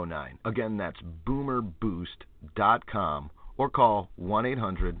 1-800-861-4609. Again, that's boomerboost.com, or call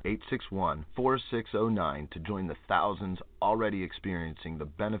 1-800-861-4609 to join the thousands already experiencing the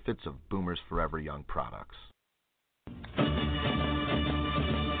benefits of Boomers Forever Young products.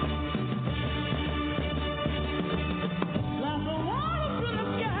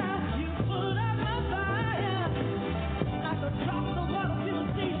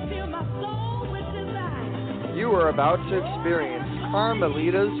 You are about to experience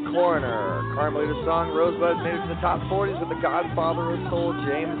Carmelita's Corner. Carmelita's song Rosebud made it to the top 40s with the godfather of soul,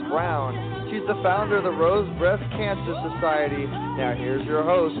 James Brown. She's the founder of the Rose Breast Cancer Society. Now here's your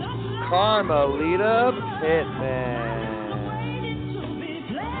host, Carmelita Pittman.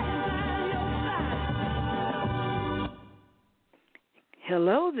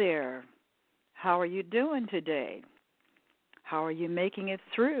 Hello there. How are you doing today? How are you making it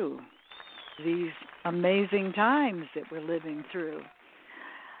through these amazing times that we're living through?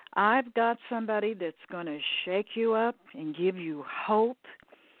 I've got somebody that's going to shake you up and give you hope.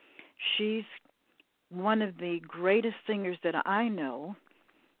 She's one of the greatest singers that I know,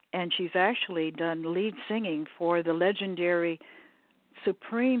 and she's actually done lead singing for the legendary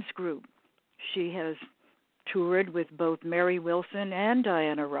Supremes group. She has toured with both Mary Wilson and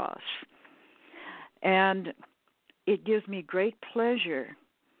Diana Ross. And it gives me great pleasure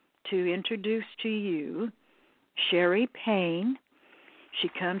to introduce to you Scherrie Payne. She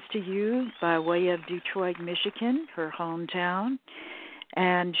comes to you by way of Detroit, Michigan, her hometown,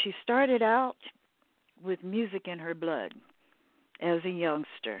 and she started out with music in her blood as a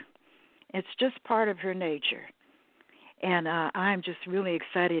youngster. It's just part of her nature, and I'm just really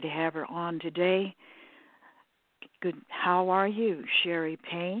excited to have her on today. Good. How are you, Scherrie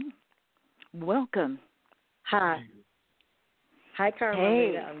Payne? Welcome. Hi. Hi, Carmelita.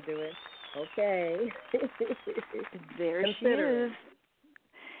 Hey. I'm doing okay. There she is.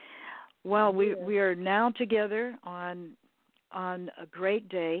 Well, we are now together on a great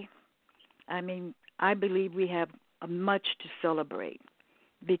day. I mean, I believe we have much to celebrate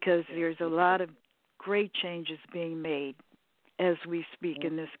because there's a lot of great changes being made as we speak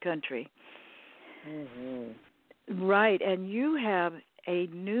in this country. Mm-hmm. Right, and you have a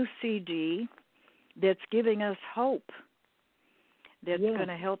new CD that's giving us hope. that's going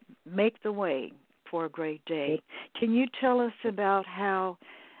to help make the way for a great day. Can you tell us about how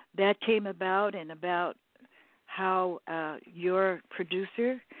that came about and about how your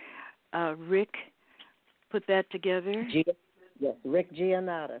producer, Rick, put that together? Yes, Rick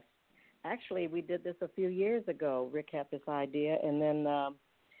Giannatis. Actually, we did this a few years ago. Rick had this idea, and then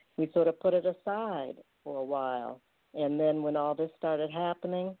we sort of put it aside for a while. And then when all this started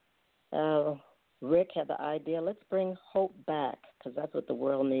happening, Rick had the idea, let's bring hope back, because that's what the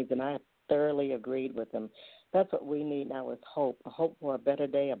world needs, and I thoroughly agreed with him. That's what we need now is hope, a hope for a better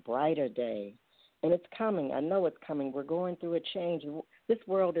day, a brighter day. And it's coming. I know it's coming. We're going through a change. This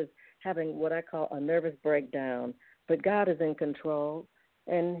world is having what I call a nervous breakdown, but God is in control,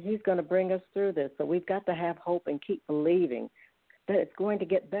 and he's going to bring us through this. So we've got to have hope and keep believing that it's going to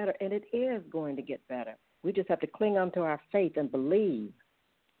get better, and it is going to get better. We just have to cling on to our faith and believe.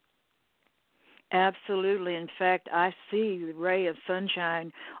 Absolutely. In fact, I see the ray of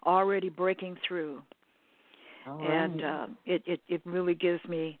sunshine already breaking through. And it really gives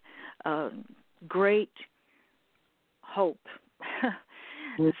me great hope.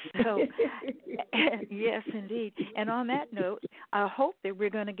 So, yes, indeed. And on that note, I hope that we're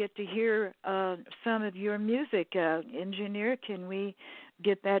going to get to hear some of your music. Engineer, can we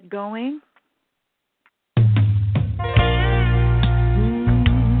get that going?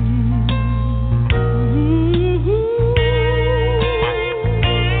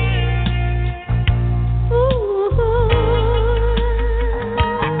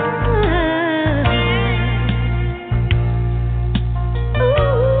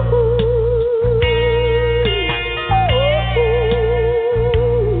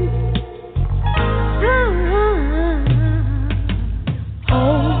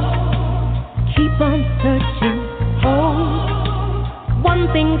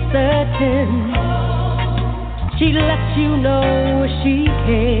 She lets you know she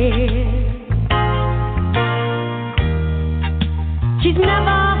cares. She's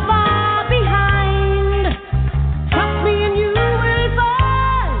never far behind. Trust me and you will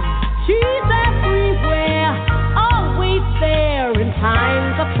find she's everywhere, always there in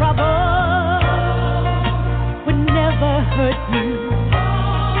times of trouble. Would never hurt you,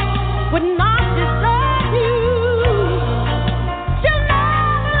 would not desert you.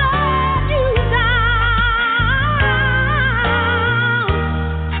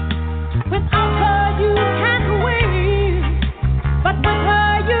 Without her, you can't win. But with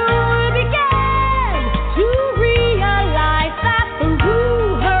her,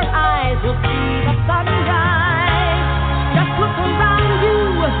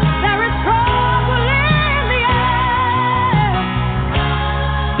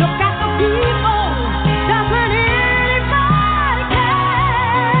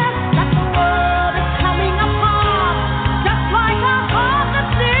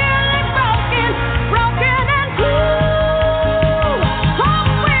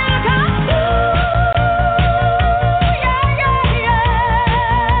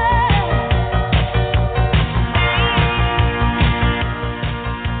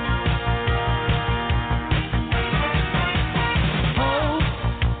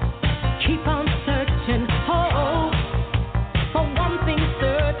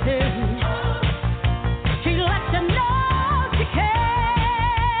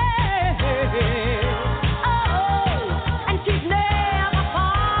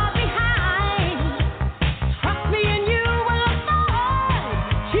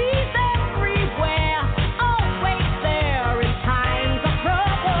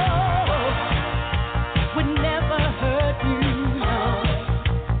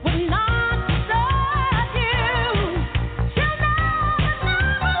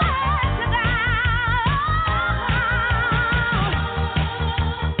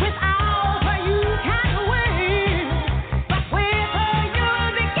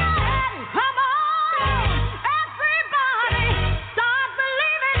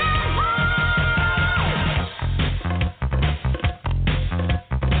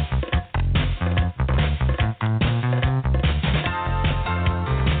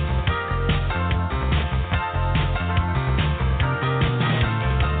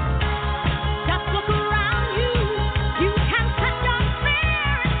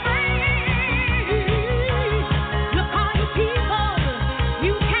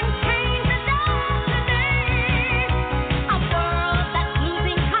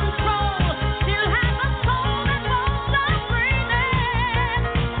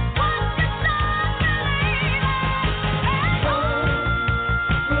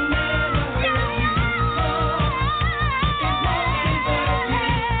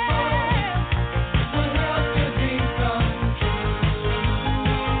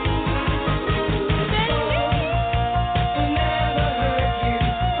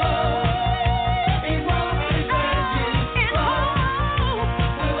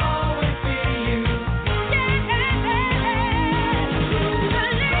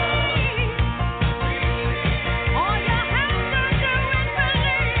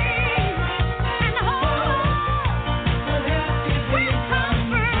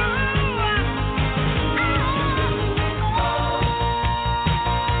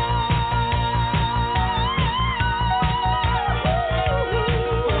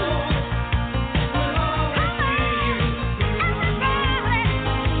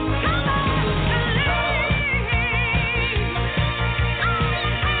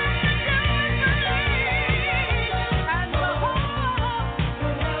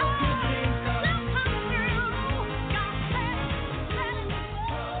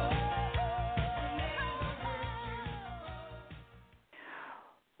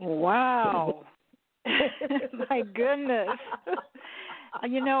 Wow. My goodness.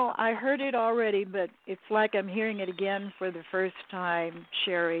 I heard it already, but it's like I'm hearing it again for the first time,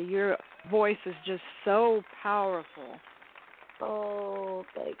 Scherrie. Your voice is just so powerful. Oh,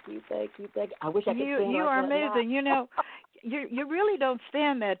 thank you. I wish I could sing you like are that amazing. now. You really don't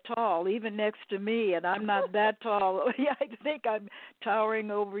stand that tall, even next to me, and I'm not that tall. I think I'm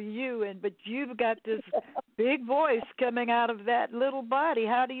towering over you, but you've got this big voice coming out of that little body.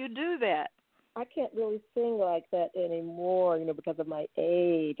 How do you do that? I can't really sing like that anymore, because of my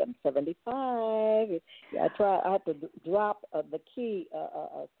age. I'm 75. I have to drop the key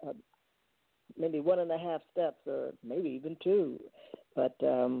maybe 1.5 steps or maybe even 2. But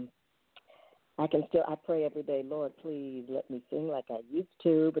I pray every day, Lord, please let me sing like I used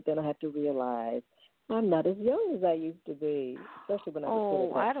to. But then I have to realize I'm not as young as I used to be, especially when I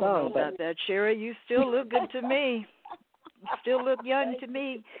was I don't know about that, Scherrie. You still look good to me. You still look young to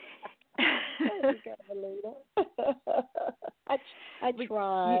me. Thank you, Carmelita. I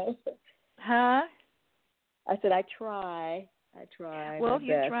try. Huh? I said I try. Well,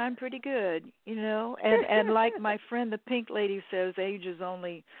 you're trying pretty good, and like my friend the Pink Lady says, age is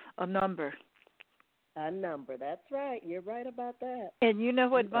only a number. A number, that's right. You're right about that. And you know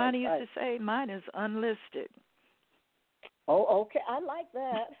what Bonnie used to say? Mine is unlisted. Oh, okay. I like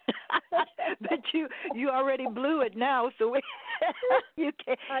that. But you already blew it now, so you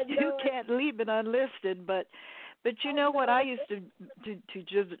can't leave it unlisted. But you know what? I used to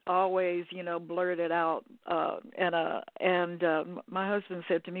just always blurt it out, and my husband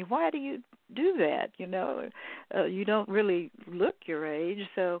said to me, "Why do you do that? You don't really look your age."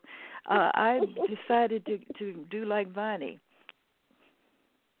 So I decided to do like Bonnie.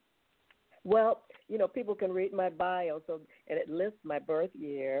 Well, people can read my bio, and it lists my birth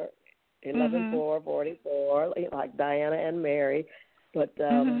year, 11/4/44, like Diana and Mary, but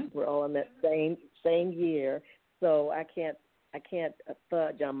we're all in that same year, so I can't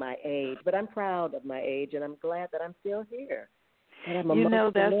fudge on my age. But I'm proud of my age, and I'm glad that I'm still here. That's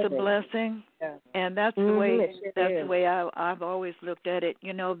a blessing, and that's the way I've always looked at it.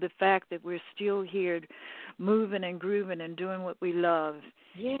 The fact that we're still here, moving and grooving and doing what we love.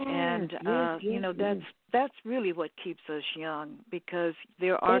 Yes, and that's really what keeps us young, because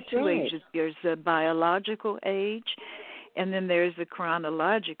there are that's two right. ages. There's the biological age, and then there's the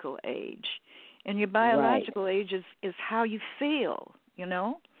chronological age. And your biological age is how you feel,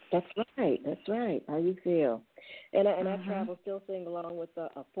 That's right. How you feel. And I travel, still sing along with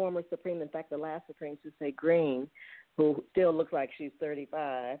a former Supreme, in fact, the last Supreme, Suse Green, who still looks like she's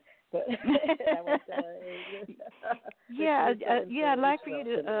 35. But I'd like for you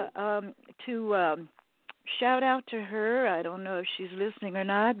to shout out to her. I don't know if she's listening or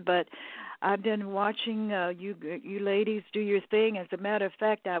not, but I've been watching you ladies do your thing. As a matter of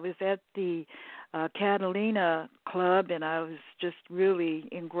fact, I was at the Catalina Club, and I was just really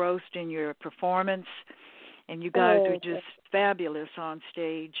engrossed in your performance. And you guys are just fabulous on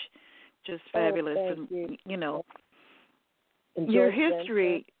stage, just fabulous. Thank you. Your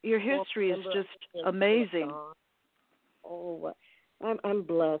history is just amazing. Oh, I'm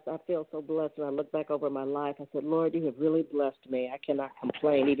blessed. I feel so blessed. When I look back over my life, I said, Lord, you have really blessed me. I cannot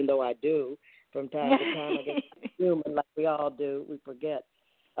complain, even though I do from time to time. I guess human, like we all do. We forget.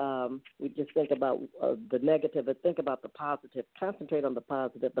 We just think about the negative and think about the positive. Concentrate on the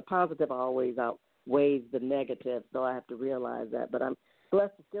positive. The positive always outweighs the negative, so I have to realize that. But I'm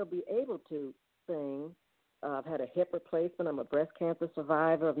blessed to still be able to sing. I've had a hip replacement. I'm a breast cancer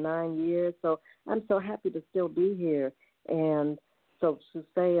survivor of 9 years, so I'm so happy to still be here. And so Suse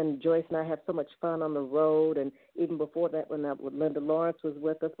and Joyce and I had so much fun on the road, and even before that, when Linda Lawrence was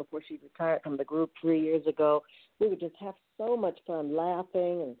with us, before she retired from the group 3 years ago, we would just have so much fun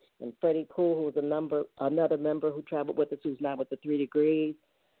laughing. And Freddie Poole, who was another member who traveled with us, who's now with the 3 Degrees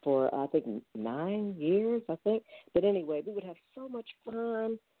for, I think, 9 years, I think. But anyway, we would have so much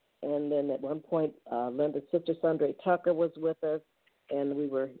fun. And then at one point, Linda's sister, Sundray Tucker, was with us, and we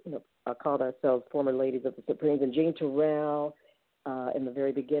were, called ourselves former ladies of the Supremes. And Jean Terrell, in the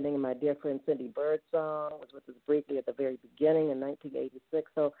very beginning, and my dear friend Cindy Birdsong was with us briefly at the very beginning in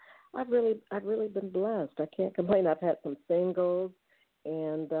 1986. So I've really been blessed. I can't complain. I've had some singles,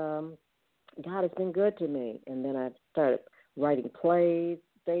 and God has been good to me. And then I started writing plays,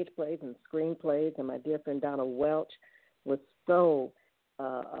 stage plays, and screenplays. And my dear friend Donna Welch was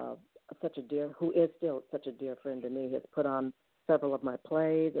who is still such a dear friend to me, has put on several of my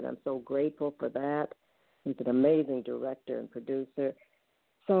plays, and I'm so grateful for that. He's an amazing director and producer.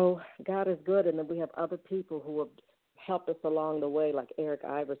 So God is good, and then we have other people who have helped us along the way, like Eric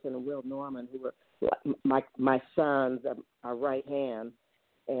Iverson and Will Norman, who were my sons, our right hand.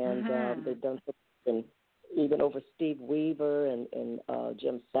 and they've done something even over Steve Weaver and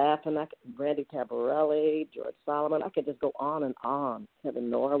Jim Saffin, Brandy Tabarelli, George Solomon. I could just go on and on. Kevin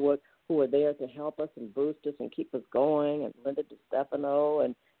Norwood, who are there to help us and boost us and keep us going, and Linda DiStefano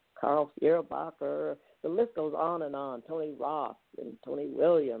and Carl Fierbacher. The list goes on and on. Tony Ross and Tony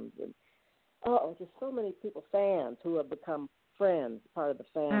Williams and just so many people, fans who have become friends, part of the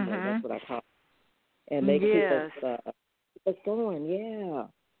family. That's what I call it. And they keep us going. Yeah.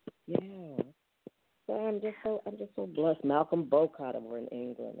 So I'm just so blessed. Malcolm Burkhardt over in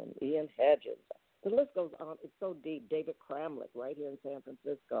England and Ian Hedges. The list goes on. It's so deep. David Kramlich right here in San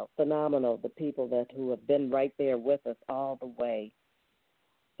Francisco. Phenomenal. The people who have been right there with us all the way.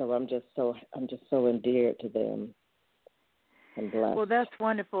 So I'm just so endeared to them. I'm blessed. Well, that's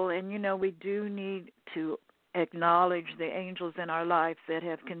wonderful. And we do need to acknowledge the angels in our lives that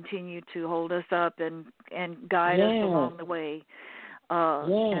have continued to hold us up and guide us along the way.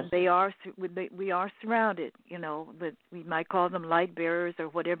 And we are surrounded, but we might call them light bearers or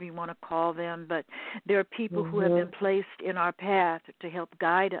whatever you want to call them, but there are people who have been placed in our path to help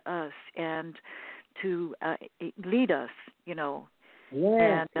guide us and to lead us,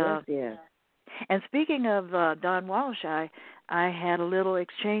 And speaking of Don Walsh, I had a little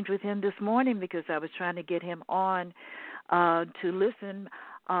exchange with him this morning because I was trying to get him on to listen.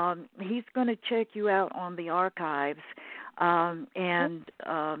 He's going to check you out on the archives.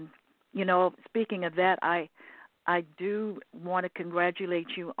 Speaking of that, I do want to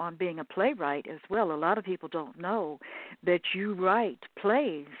congratulate you on being a playwright as well. A lot of people don't know that you write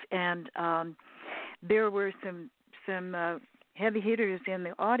plays, and there were some heavy hitters in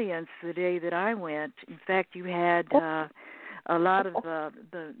the audience the day that I went. In fact, you had a lot of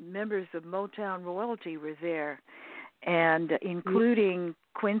the members of Motown royalty were there, and including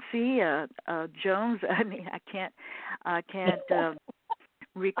Quincy Jones. I mean, I can't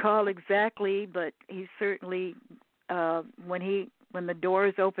recall exactly, but he certainly when the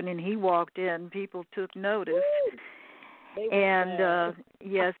doors opened and he walked in, people took notice. And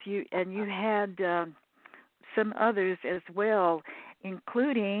you had some others as well,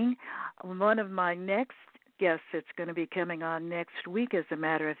 including one of my next guests that's going to be coming on next week, as a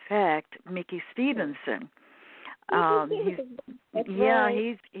matter of fact, Mickey Stevenson.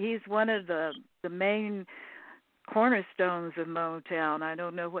 He's one of the main cornerstones of Motown. I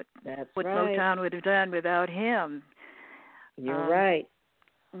don't know what Motown would have done without him. You're right.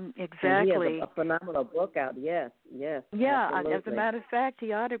 Exactly. And he has a phenomenal book out. Yes. Yeah, absolutely. As a matter of fact,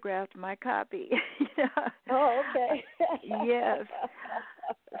 he autographed my copy. Oh, okay. Yes.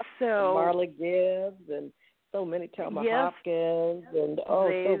 So Marla Gibbs and so many, Thelma Hopkins, and so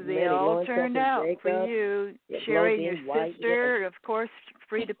many. They all turned out for you. Sherry, your sister, of course,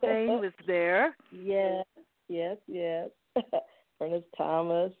 Scherrie Payne was there. Yes. Ernest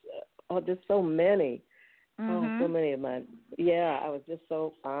Thomas. Oh, just so many. Oh, so many of mine. Yeah, I was just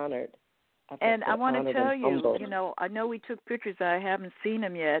so honored. I want to tell you, I know we took pictures. I haven't seen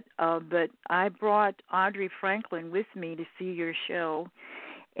them yet, but I brought Audrey Franklin with me to see your show.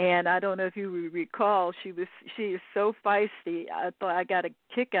 And I don't know if you recall, she is so feisty. I thought I got a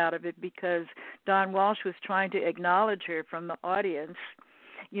kick out of it because Don Walsh was trying to acknowledge her from the audience.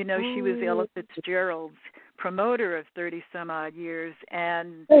 She was Ella Fitzgerald's promoter of 30-some-odd years,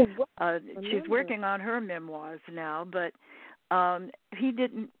 and she's working on her memoirs now, but he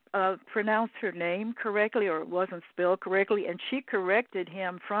didn't pronounce her name correctly, or it wasn't spelled correctly, and she corrected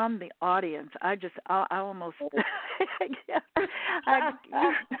him from the audience. I almost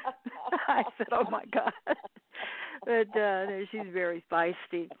I said, oh my God. But she's very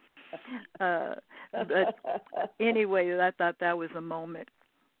feisty. But anyway, I thought that was a moment.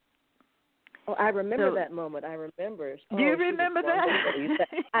 Oh, I remember that moment. I remember. Do you remember that?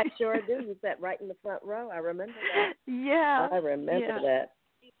 I sure do. You sat right in the front row. I remember that. Yeah. I remember that.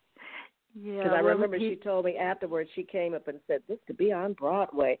 Yeah. Because I remember she told me afterwards, she came up and said, "This could be on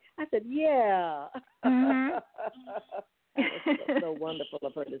Broadway." I said, "Yeah." Mm-hmm. It was so wonderful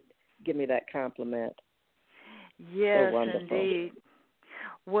of her to give me that compliment. Yes, so indeed.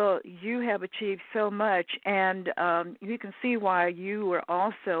 Well, you have achieved so much, and you can see why you were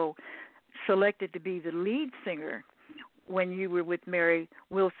also selected to be the lead singer when you were with Mary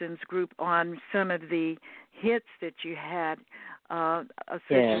Wilson's group on some of the hits that you had,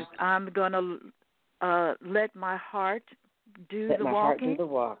 such as "I'm Gonna Let My Heart Do the Walking." Let my heart do the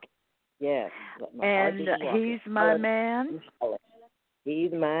walk. Yes. Let my heart do the walking. "He's My Man."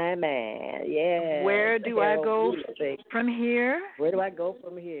 He's my man. Yeah. "Where do I go from here?" Where do I go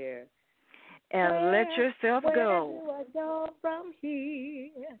from here? And "Let Yourself Go." Where do I go from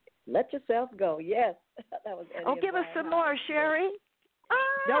here? Let yourself go. Yes. That was Eddie give us some more, Sherry.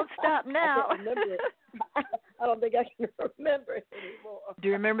 Don't stop now. I can't remember it. I don't think I can remember it anymore. Do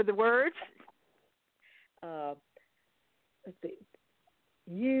you remember the words? Let's see.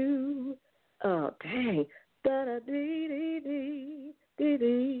 You, oh, dang. Da-da-dee-dee-dee,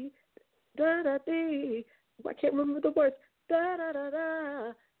 dee-dee, da-da-dee. I can't remember the words.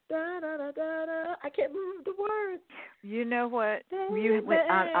 Da-da-da-da, da-da-da-da-da. I can't remember the words. You know what?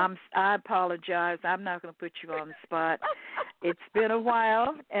 I apologize. I'm not going to put you on the spot. It's been a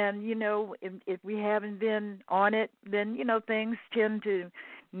while, and, if we haven't been on it, then, things tend to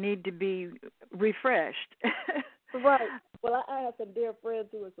need to be refreshed. Right. Well, I have some dear friends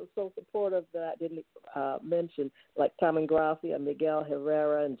who are so supportive that I didn't mention, like Carmen Gracia, Miguel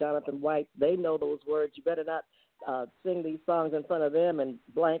Herrera, and Jonathan White. They know those words. You better not sing these songs in front of them and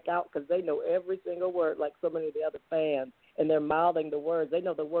blank out because they know every single word, like so many of the other fans, and they're mouthing the words. They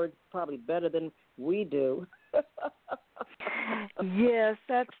know the words probably better than we do. Yes,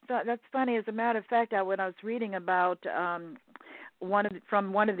 that's funny. As a matter of fact, when I was reading about one of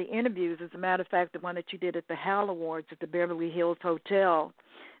the interviews, as a matter of fact, the one that you did at the Hal Awards at the Beverly Hills Hotel,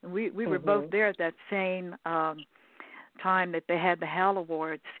 and we were both there at that same time that they had the Hal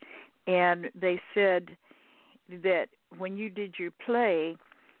Awards, and they said that when you did your play,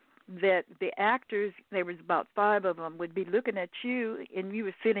 that the actors, there was about 5 of them, would be looking at you, and you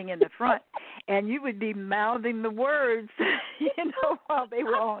were sitting in the front, and you would be mouthing the words, while they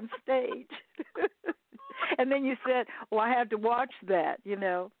were on stage. And then you said, well, I have to watch that,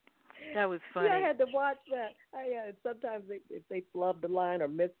 That was funny. Yeah, I had to watch that. Sometimes if they flubbed the line or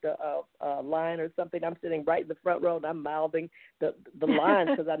missed a line or something, I'm sitting right in the front row and I'm mouthing the lines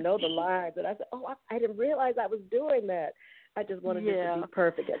because I know the lines. And I said, I didn't realize I was doing that. I just wanted it to be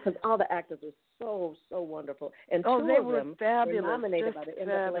perfect because all the actors are so wonderful. And two they of were them fabulous. were nominated by the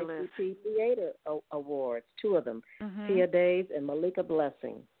NAACP Theater Awards, 2 of them, Tia Days and Malika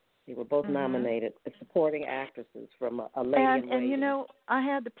Blessing. They were both nominated as supporting actresses from A Lady in Waiting. And I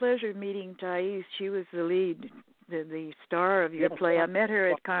had the pleasure of meeting Thais. She was the lead, the star of your play. I met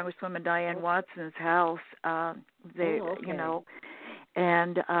her at Congresswoman Diane Watson's house. And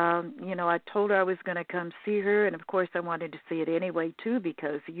I told her I was going to come see her, and of course I wanted to see it anyway too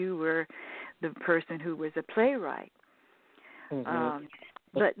because you were the person who was a playwright.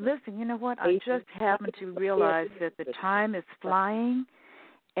 But listen, you know what? I just happened to realize that the time is flying.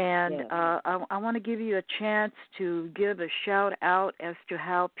 And I want to give you a chance to give a shout out as to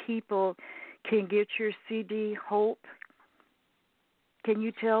how people can get your CD Hope. Can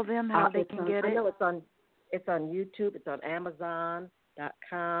you tell them how they can get it? I know it's on YouTube. It's on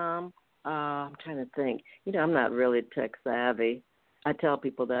Amazon.com. I'm trying to think. I'm not really tech savvy. I tell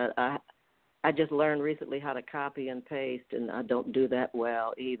people that I just learned recently how to copy and paste, and I don't do that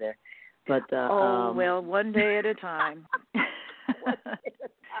well either. But well, one day at a time.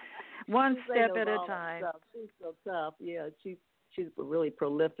 One step at a time. She's so tough. Yeah, she's really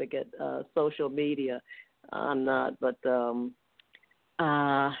prolific at social media. I'm not, but they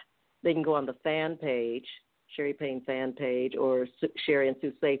can go on the fan page, Scherrie Payne fan page, or Scherrie and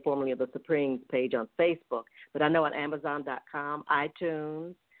Sue, formerly of the Supremes page on Facebook. But I know on Amazon.com,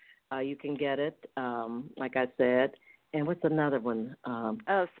 iTunes, you can get it. Like I said. And what's another one?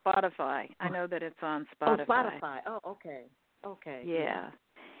 Spotify. I know that it's on Spotify. Oh, Spotify. Oh, okay. Okay. Yeah.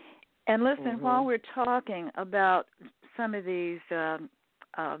 And listen, while we're talking about some of these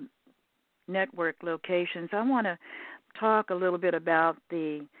network locations, I want to talk a little bit about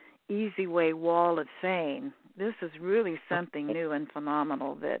the Easy Way Wall of Fame. This is really something new and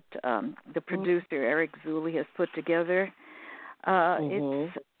phenomenal that the producer, Eric Zuley, has put together.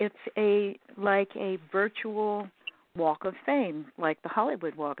 It's a virtual Walk of Fame, like the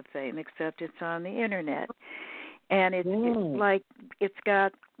Hollywood Walk of Fame, except it's on the Internet. And it's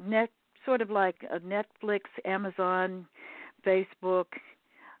got sort of like a Netflix, Amazon, Facebook,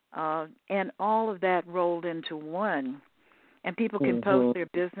 and all of that rolled into one. And people can post their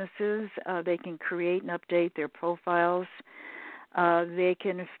businesses. They can create and update their profiles. They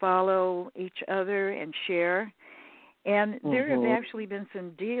can follow each other and share. And there have actually been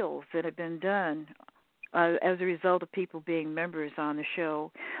some deals that have been done as a result of people being members on the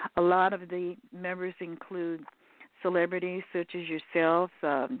show. A lot of the members include celebrities such as yourself,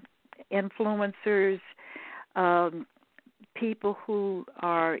 influencers, people who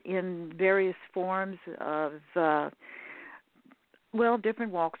are in various forms of,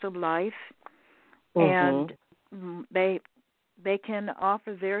 different walks of life. And they can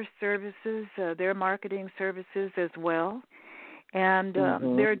offer their services, their marketing services as well. And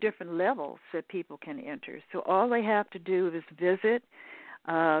there are different levels that people can enter. So all they have to do is visit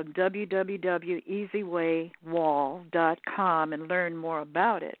www.easywaywall.com and learn more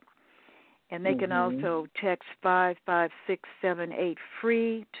about it. And they can also text 55678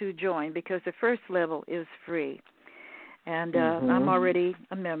 free to join, because the first level is free. And I'm already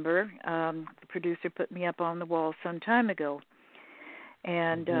a member. The producer put me up on the wall some time ago.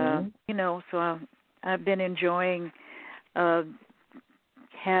 And, so I've been enjoying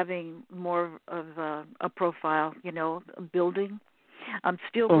having more of a profile, building. I'm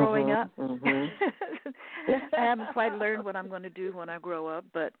still growing up. I haven't quite learned what I'm going to do when I grow up,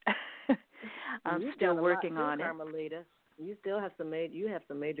 but I'm still working on it. Carmelita, you still have some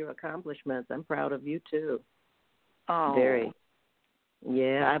major accomplishments. I'm proud of you too. Oh, very.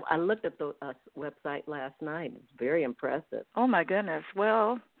 Yeah, I looked at the website last night. It's very impressive. Oh my goodness.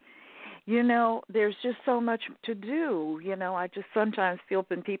 Well, there's just so much to do. I just sometimes feel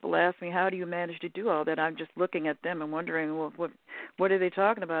when people ask me, how do you manage to do all that? I'm just looking at them and wondering, well, what are they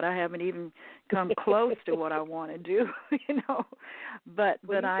talking about? I haven't even come close to what I want to do, But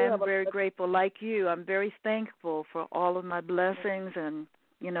I am very grateful. Like you, I'm very thankful for all of my blessings and,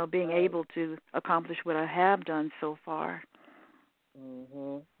 being able to accomplish what I have done so far.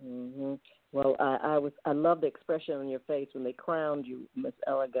 Well, I love the expression on your face when they crowned you Miss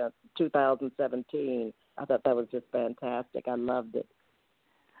Elegance 2017. I thought that was just fantastic. I loved it.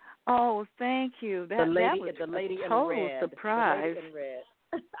 Oh, thank you. That was the lady a total in red. surprise. The lady in red.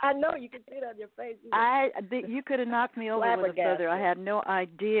 I know, you can see it on your face. You could have knocked me over with a feather. I had no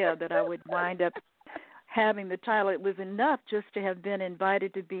idea that I would wind up having the title. It was enough just to have been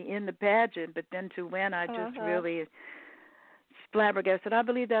invited to be in the pageant, but then to win, I just really flabbergasted. I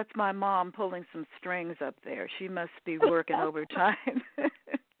believe that's my mom pulling some strings up there. She must be working overtime.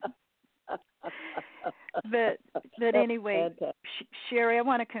 But anyway, Scherrie, I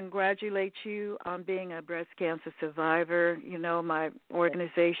want to congratulate you on being a breast cancer survivor. My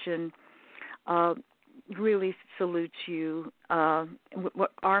organization really salutes you. Our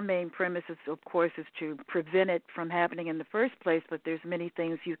main premise is, of course, is to prevent it from happening in the first place, but there's many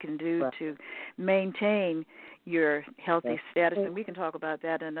things you can do to maintain your healthy status, and we can talk about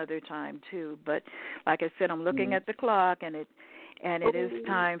that another time too. But like I said, I'm looking at the clock, and it is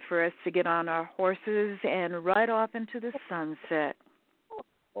time for us to get on our horses and ride off into the sunset.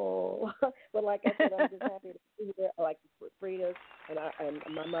 Oh, well, like I said, I'm just happy to be here. Like Frida and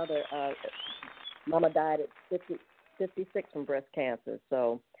my mother, Mama died at 56 from breast cancer,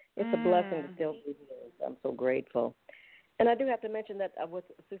 so it's a blessing to still be here. I'm so grateful. And I do have to mention that with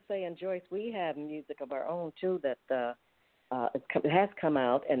Susay and Joyce, we have music of our own too that has come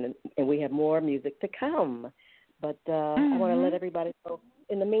out, and we have more music to come. But I want to let everybody know.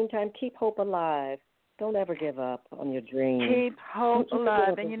 In the meantime, keep hope alive. Don't ever give up on your dreams. Keep hope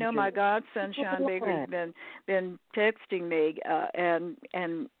alive. And my godson Sean Baker's been texting me and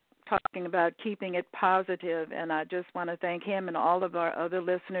talking about keeping it positive, and I just want to thank him and all of our other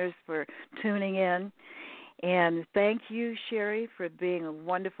listeners for tuning in. And thank you, Scherrie, for being a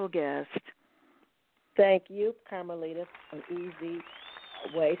wonderful guest. Thank you, Carmelita, an easy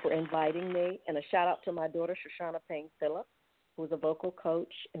way for inviting me. And a shout-out to my daughter, Scherrie Payne Phillips, who's a vocal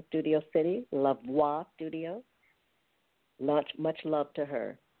coach in Studio City, La Voix Studio. Much love to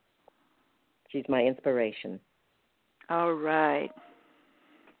her. She's my inspiration. All right.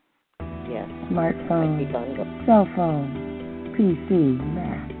 Yes. Smartphone, cell phone, PC,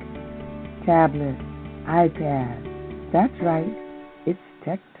 Mac, tablet, iPad. That's right. It's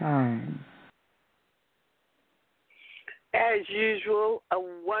tech time. As usual, a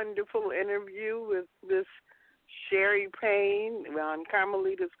wonderful interview with Miss Scherrie Payne on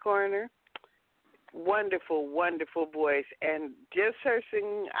Carmelita's Corner. Wonderful, wonderful voice. And just her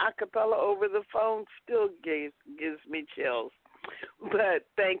singing a cappella over the phone still gives me chills. But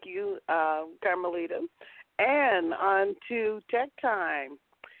thank you, Carmelita. And on to Tech Time.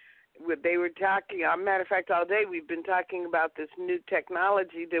 They were talking, as a matter of fact, all day we've been talking about this new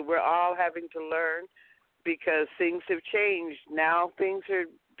technology that we're all having to learn because things have changed. Now things are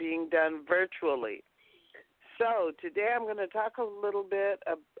being done virtually. So today I'm going to talk a little bit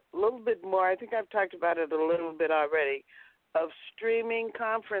more. I think I've talked about it a little bit already, of streaming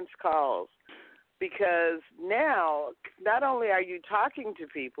conference calls. Because now, not only are you talking to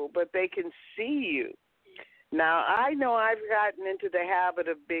people, but they can see you. Now, I know I've gotten into the habit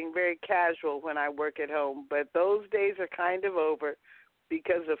of being very casual when I work at home, but those days are kind of over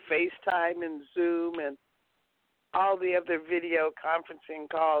because of FaceTime and Zoom and all the other video conferencing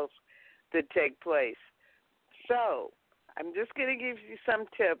calls that take place. So I'm just going to give you some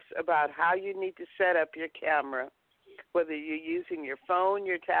tips about how you need to set up your camera, whether you're using your phone,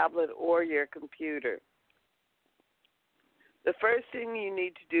 your tablet, or your computer. the first thing you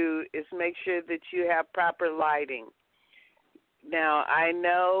need to do is make sure that you have proper lighting. Now, I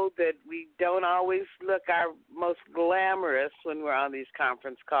know that we don't always look our most glamorous when we're on these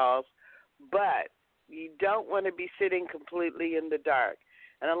conference calls, but you don't want to be sitting completely in the dark.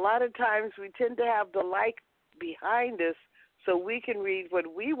 And a lot of times we tend to have the light behind us so we can read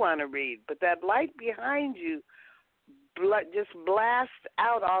what we want to read. But that light behind you just blasts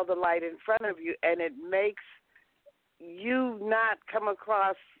out all the light in front of you, and it makes you not come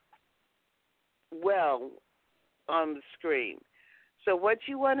across well on the screen. So what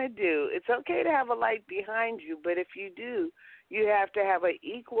you want to do, it's okay to have a light behind you, but if you do, you have to have an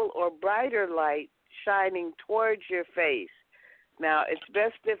equal or brighter light shining towards your face. Now, it's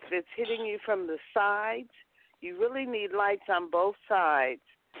best if it's hitting you from the sides. You really need lights on both sides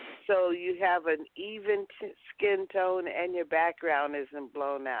so you have an even skin tone and your background isn't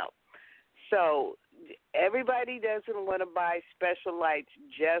blown out. So everybody doesn't want to buy special lights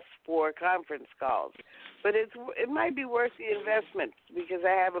just for conference calls, but it might be worth the investment because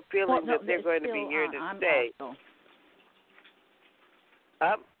I have a feeling that they're going to be here to stay.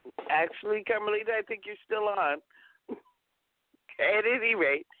 Actually, Carmelita, I think you're still on. At any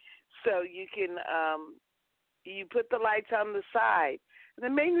rate, so you can you put the lights on the side. And the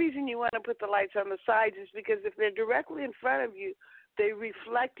main reason you want to put the lights on the sides is because if they're directly in front of you, they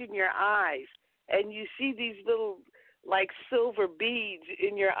reflect in your eyes, and you see these little like silver beads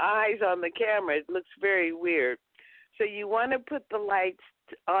in your eyes on the camera. It looks very weird. So you want to put the lights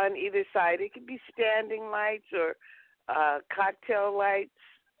on either side. It could be standing lights or cocktail lights,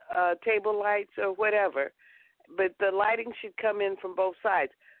 table lights, or whatever. But the lighting should come in from both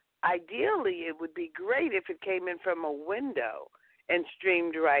sides. Ideally, it would be great if it came in from a window and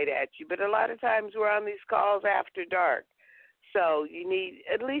streamed right at you. But a lot of times we're on these calls after dark. So you need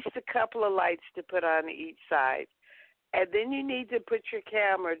at least a couple of lights to put on each side. And then you need to put your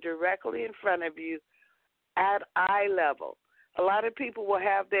camera directly in front of you at eye level. A lot of people will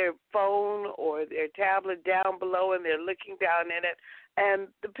have their phone or their tablet down below and they're looking down in it. And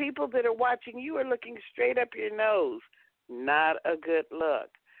the people that are watching you are looking straight up your nose. Not a good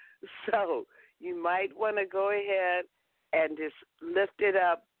look. So you might want to go ahead and just lift it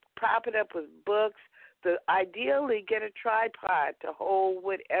up, prop it up with books. Ideally, get a tripod to hold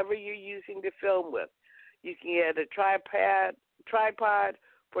whatever you're using to film with. You can get a tripod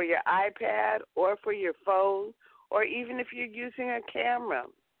for your iPad or for your phone, or even if you're using a camera.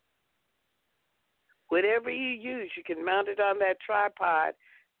 Whatever you use, you can mount it on that tripod,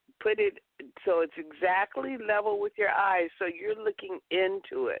 put it so it's exactly level with your eyes so you're looking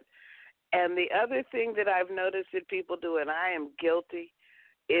into it. And the other thing that I've noticed that people do, and I am guilty,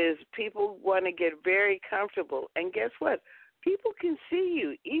 is people want to get very comfortable. And guess what? People can see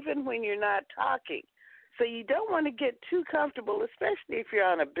you even when you're not talking. So you don't want to get too comfortable, especially if you're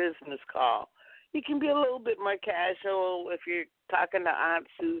on a business call. You can be a little bit more casual if you're talking to Aunt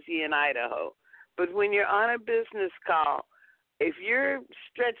Susie in Idaho. But when you're on a business call, if you're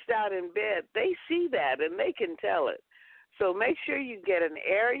stretched out in bed, they see that and they can tell it. So make sure you get an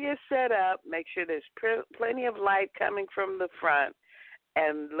area set up, make sure there's plenty of light coming from the front,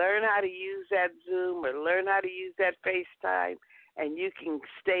 and learn how to use that Zoom or learn how to use that FaceTime, and you can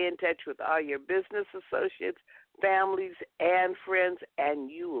stay in touch with all your business associates, families, and friends, and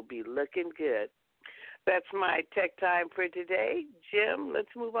you will be looking good. That's my tech time for today. Jim,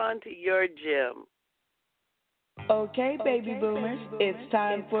 let's move on to your Jim. Okay, baby boomers, it's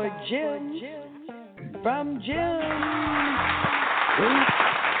time for Jim from Jim.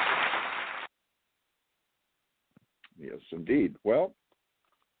 Yes, indeed. Well,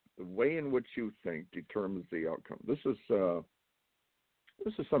 the way in which you think determines the outcome. This is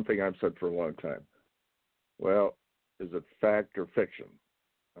something I've said for a long time. Well, is it fact or fiction?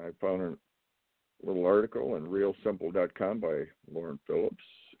 I found a little article in realsimple.com by Lauren Phillips.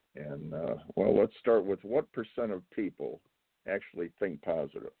 And, let's start with what % of people actually think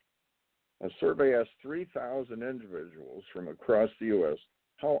positive. A survey asked 3,000 individuals from across the U.S.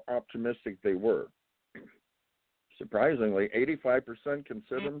 how optimistic they were. Surprisingly, 85%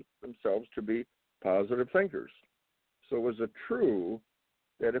 consider themselves to be positive thinkers. So is it true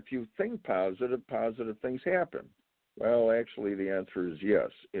that if you think positive, positive things happen? Well, actually, the answer is yes,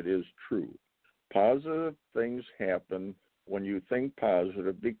 it is true. Positive things happen when you think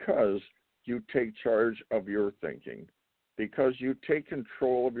positive because you take charge of your thinking. Because you take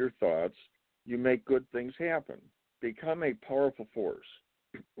control of your thoughts, you make good things happen. Become a powerful force.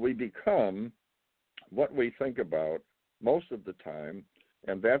 We become what we think about most of the time,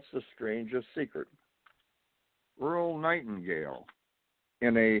 and that's the strangest secret. Earl Nightingale,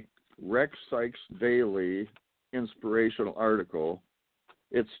 in a Rex Sykes Daily inspirational article.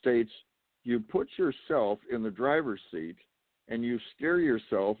 It states, you put yourself in the driver's seat and you steer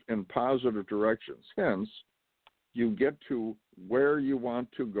yourself in positive directions. Hence, you get to where you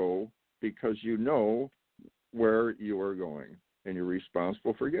want to go because you know where you are going, and you're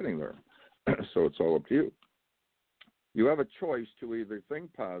responsible for getting there. So it's all up to you. You have a choice to either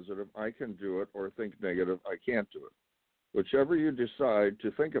think positive, I can do it, or think negative, I can't do it. Whichever you decide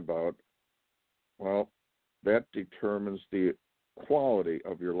to think about, well, that determines the quality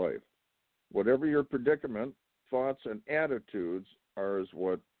of your life. Whatever your predicament, thoughts and attitudes are is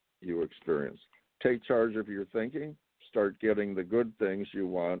what you experience. Take charge of your thinking, start getting the good things you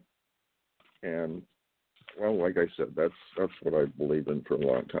want, and, well, like I said, that's what I believe in for a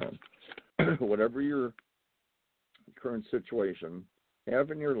long time. Whatever your current situation,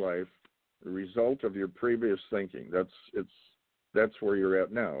 have in your life the result of your previous thinking. That's where you're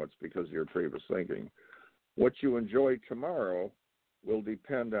at now. It's because of your previous thinking. What you enjoy tomorrow will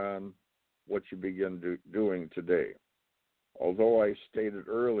depend on what you begin doing today. Although I stated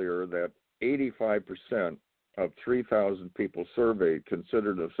earlier that 85% of 3,000 people surveyed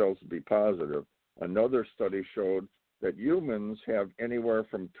consider themselves to be positive, another study showed that humans have anywhere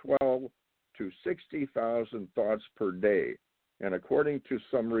from 12 to 60,000 thoughts per day. And according to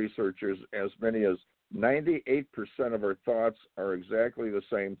some researchers, as many as 98% of our thoughts are exactly the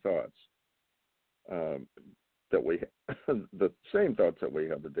same thoughts that we the same thoughts that we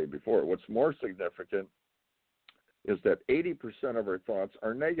had the day before. What's more significant is that 80% of our thoughts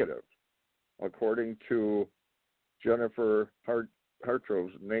are negative, according to Jennifer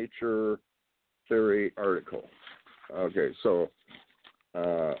Hartrove's Nature Theory article. Okay, so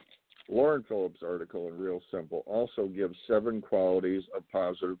Lauren Phillips' article in Real Simple also gives 7 qualities of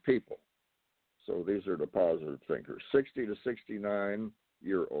positive people. So these are the positive thinkers. 60 to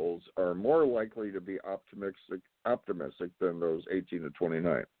 69-year-olds are more likely to be optimistic than those 18 to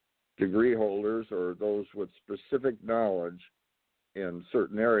 29. Degree holders, or those with specific knowledge in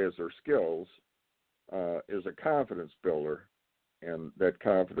certain areas or skills, is a confidence builder, and that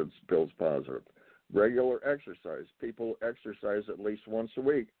confidence builds positive. Regular exercise. People exercise at least once a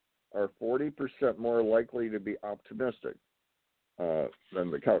week are 40% more likely to be optimistic than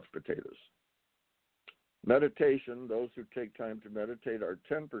the couch potatoes. Meditation, those who take time to meditate are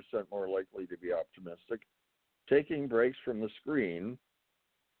 10% more likely to be optimistic. Taking breaks from the screen,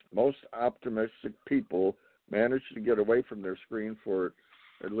 most optimistic people manage to get away from their screen for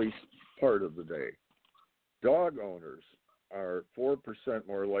at least part of the day. Dog owners are 4%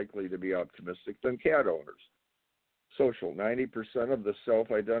 more likely to be optimistic than cat owners. Social, 90% of the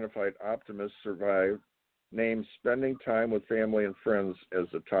self-identified optimists survive, name spending time with family and friends as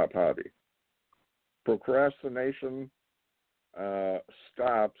the top hobby. Procrastination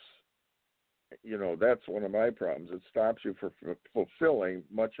stops, that's one of my problems. It stops you from fulfilling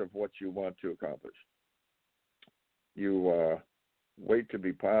much of what you want to accomplish. You wait to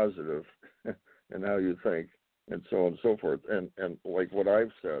be positive and how you think, and so on and so forth. And like what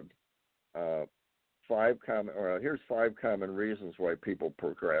I've said, here's 5 common reasons why people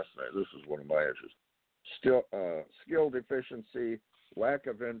procrastinate. This is one of my issues. Skill deficiency, lack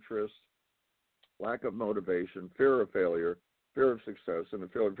of interest, lack of motivation, fear of failure, fear of success, and the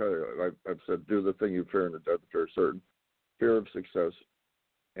fear of failure. I've said, do the thing you fear and the death of fear certain. Fear of success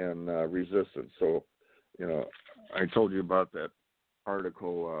and resistance. So, I told you about that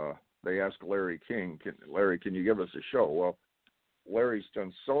article. They asked Larry King, Larry, can you give us a show? Well, Larry's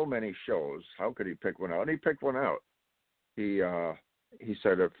done so many shows. How could he pick one out? And he picked one out. He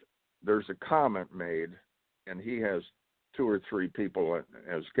said if there's a comment made and he has 2 or 3 people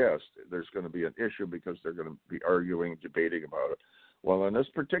as guests, there's going to be an issue because they're going to be arguing, debating about it. Well, on this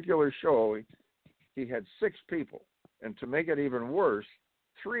particular show, he had 6 people. And to make it even worse,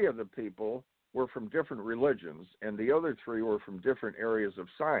 3 of the people were from different religions, and the other 3 were from different areas of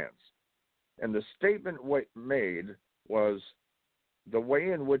science. And the statement made was, the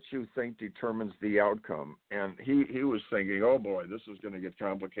way in which you think determines the outcome. And he was thinking, oh boy, this is going to get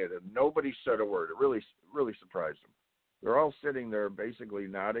complicated. Nobody said a word. It really, really surprised him. They're all sitting there basically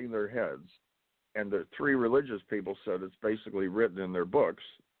nodding their heads. And the 3 religious people said it's basically written in their books.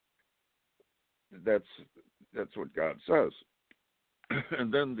 That's what God says.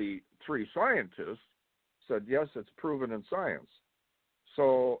 And then the 3 scientists said, yes, it's proven in science.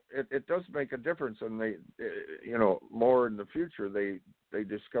 So it does make a difference, and they, more in the future, they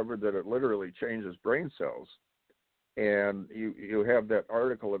discovered that it literally changes brain cells. And you have that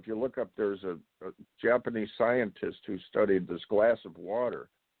article. If you look up, there's a Japanese scientist who studied this glass of water,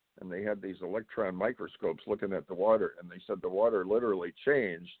 and they had these electron microscopes looking at the water, and they said the water literally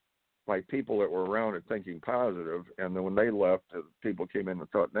changed by people that were around it thinking positive, and then when they left, people came in and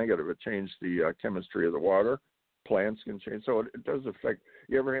thought negative. It changed the chemistry of the water. Plants can change. So it does affect.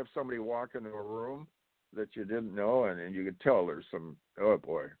 You ever have somebody walk into a room that you didn't know, and you could tell there's some, oh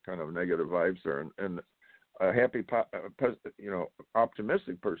boy, kind of negative vibes there, and a happy,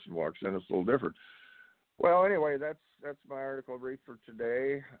 optimistic person walks in, it's a little different. Well, anyway, that's my article read for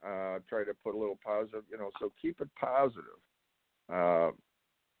today. Try to put a little positive, so keep it positive.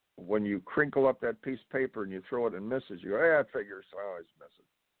 When you crinkle up that piece of paper and you throw it and misses, you go, I figure so, I always miss it.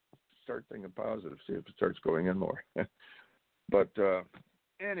 Start thinking positive, see if it starts going in more. But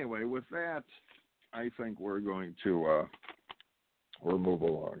anyway, with that, I think we're going to we'll move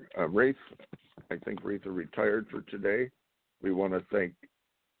along. Reatha, I think Reatha retired for today. We want to thank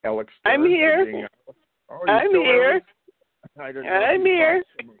Alec. I'm here. I'm here. I'm here.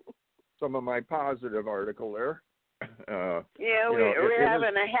 Some of my positive article there. We're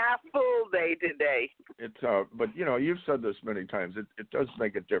having a half full day today. It's but you've said this many times. It does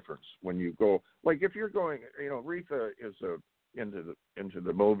make a difference when you go. Like if you're going, Reatha is into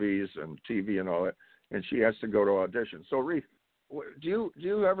the movies and TV and all that, and she has to go to auditions. So Reatha, do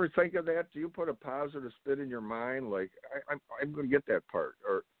you ever think of that? Do you put a positive spin in your mind, like I'm going to get that part,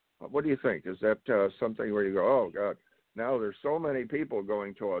 or what do you think? Is that something where you go, oh God, now there's so many people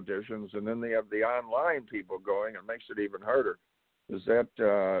going to auditions, and then they have the online people going, it makes it even harder. Is that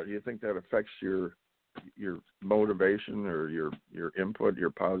do you think that affects your motivation or your input, your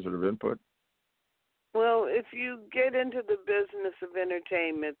positive input? Well, if you get into the business of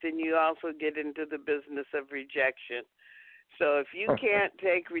entertainment, then you also get into the business of rejection. So if you can't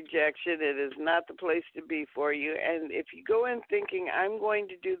take rejection, it is not the place to be for you. And if you go in thinking, I'm going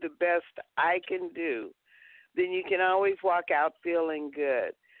to do the best I can do, then you can always walk out feeling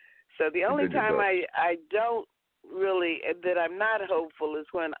good. So the only time I don't really, that I'm not hopeful is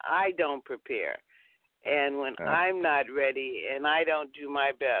when I don't prepare and when I'm not ready and I don't do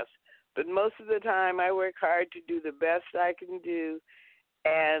my best. But most of the time I work hard to do the best I can do,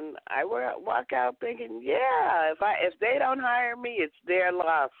 and I walk out thinking, if they don't hire me, it's their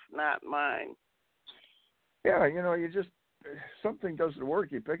loss, not mine. Yeah, you just, something doesn't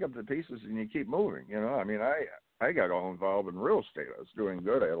work, you pick up the pieces and you keep moving. I mean, I got all involved in real estate. I was doing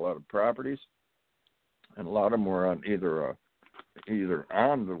good. I had a lot of properties, and a lot of them were on either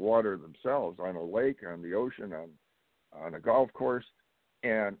on the water themselves, on a lake, on the ocean, on a golf course,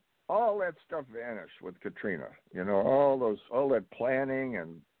 and all that stuff vanished with Katrina. All that planning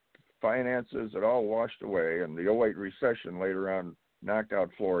and finances, it all washed away, and the 2008 recession later on knocked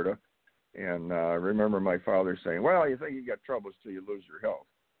out Florida. And I remember my father saying, well, you think you got troubles till you lose your health.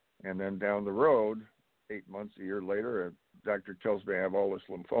 And then down the road, 8 months, a year later, a doctor tells me I have all this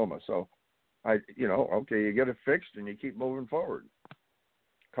lymphoma. So you get it fixed and you keep moving forward.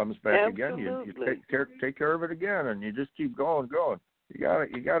 Comes back again, you take care of it again, and you just keep going.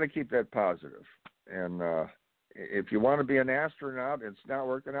 You got to keep that positive. And if you want to be an astronaut, it's not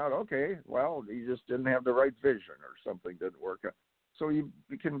working out. Okay, well, you just didn't have the right vision, or something didn't work out. So you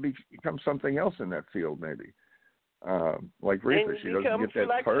can become something else in that field, maybe. Like Reatha, she doesn't get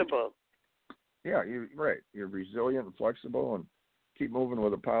that part. Yeah, you're resilient and flexible, and keep moving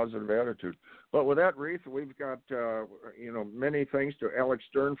with a positive attitude. But with that, Reatha, we've got many thanks to Alec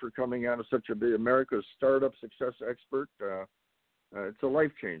Stern for coming on as such America's startup success expert. It's a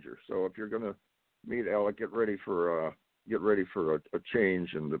life changer. So if you're going to meet Alec, get ready for a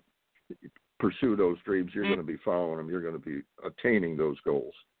change and pursue those dreams. You're going to be following them. You're going to be attaining those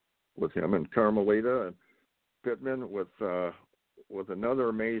goals with him. And Carmelita and Pittman with another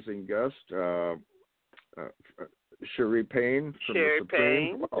amazing guest, Scherrie Payne from the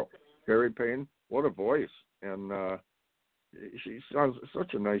Supreme. Wow, Scherrie Payne, what a voice! And she sounds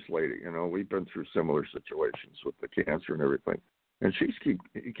such a nice lady. We've been through similar situations with the cancer and everything. And she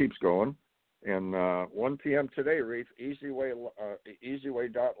keeps going. And 1 p.m. today, Reatha,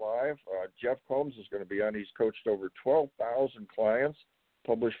 easyway.live. Jeff Combs is going to be on. He's coached over 12,000 clients,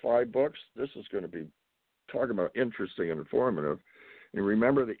 published 5 books. This is going to be talking about interesting and informative. And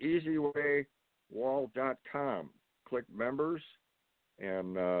remember the easywaywall.com. Click members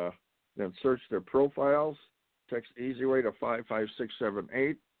and then search their profiles. Text Easyway to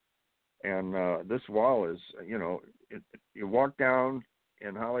 55678. And this wall is, you walk down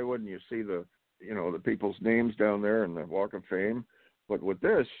in Hollywood and you see the people's names down there in the Walk of Fame. But with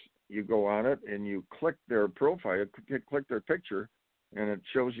this, you go on it and you click their profile, click their picture, and it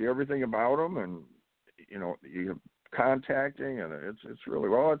shows you everything about them, and you have contacting, and it's really,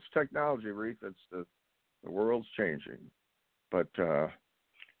 well, it's technology, Reatha. It's the world's changing. But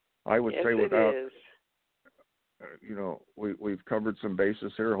I would say we've covered some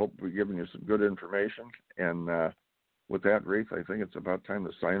bases here. Hope we've given you some good information. And with that, Reatha, I think it's about time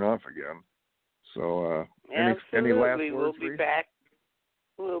to sign off again. So any last words, we'll be Reatha? back.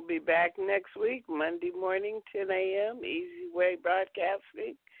 We'll be back next week, Monday morning, 10 a.m., Easy Way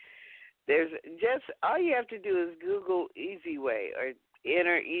Broadcasting. There's just, all you have to do is Google Easy Way or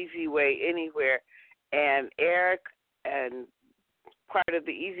enter Easy Way anywhere, and Eric and part of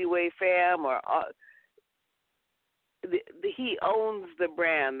the Easy Way fam, he owns the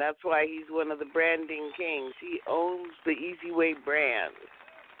brand. That's why he's one of the branding kings. He owns the Easy Way brand.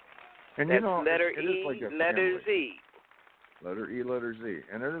 And that's letter E, like letter Z. Letter E, letter Z.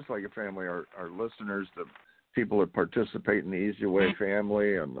 And it is like a family. Our listeners, the people that participate in the Easy Way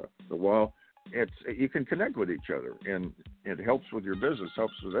family and you can connect with each other, and it helps with your business,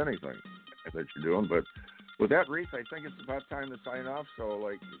 helps with anything that you're doing. But with that, Reatha, I think it's about time to sign off. So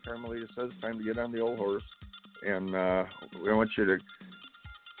like Carmelita says, time to get on the old horse. And we want you to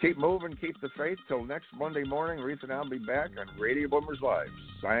keep moving, keep the faith. Till next Monday morning, Reatha and I'll be back on Radio Boomers Live,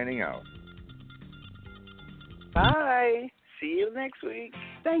 signing out. Bye. See you next week.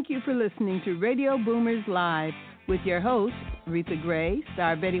 Thank you for listening to Radio Boomers Live with your hosts, Reatha Gray,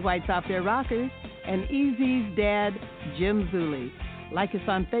 star Betty White's Off Their Rockers, and Easy's dad, Jim Zuley. Like us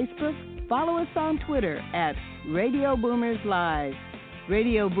on Facebook, follow us on Twitter at Radio Boomers Live.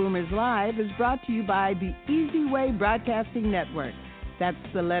 Radio Boomers Live is brought to you by the Easy Way Broadcasting Network. That's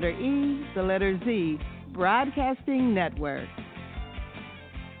the letter E, the letter Z, Broadcasting Network.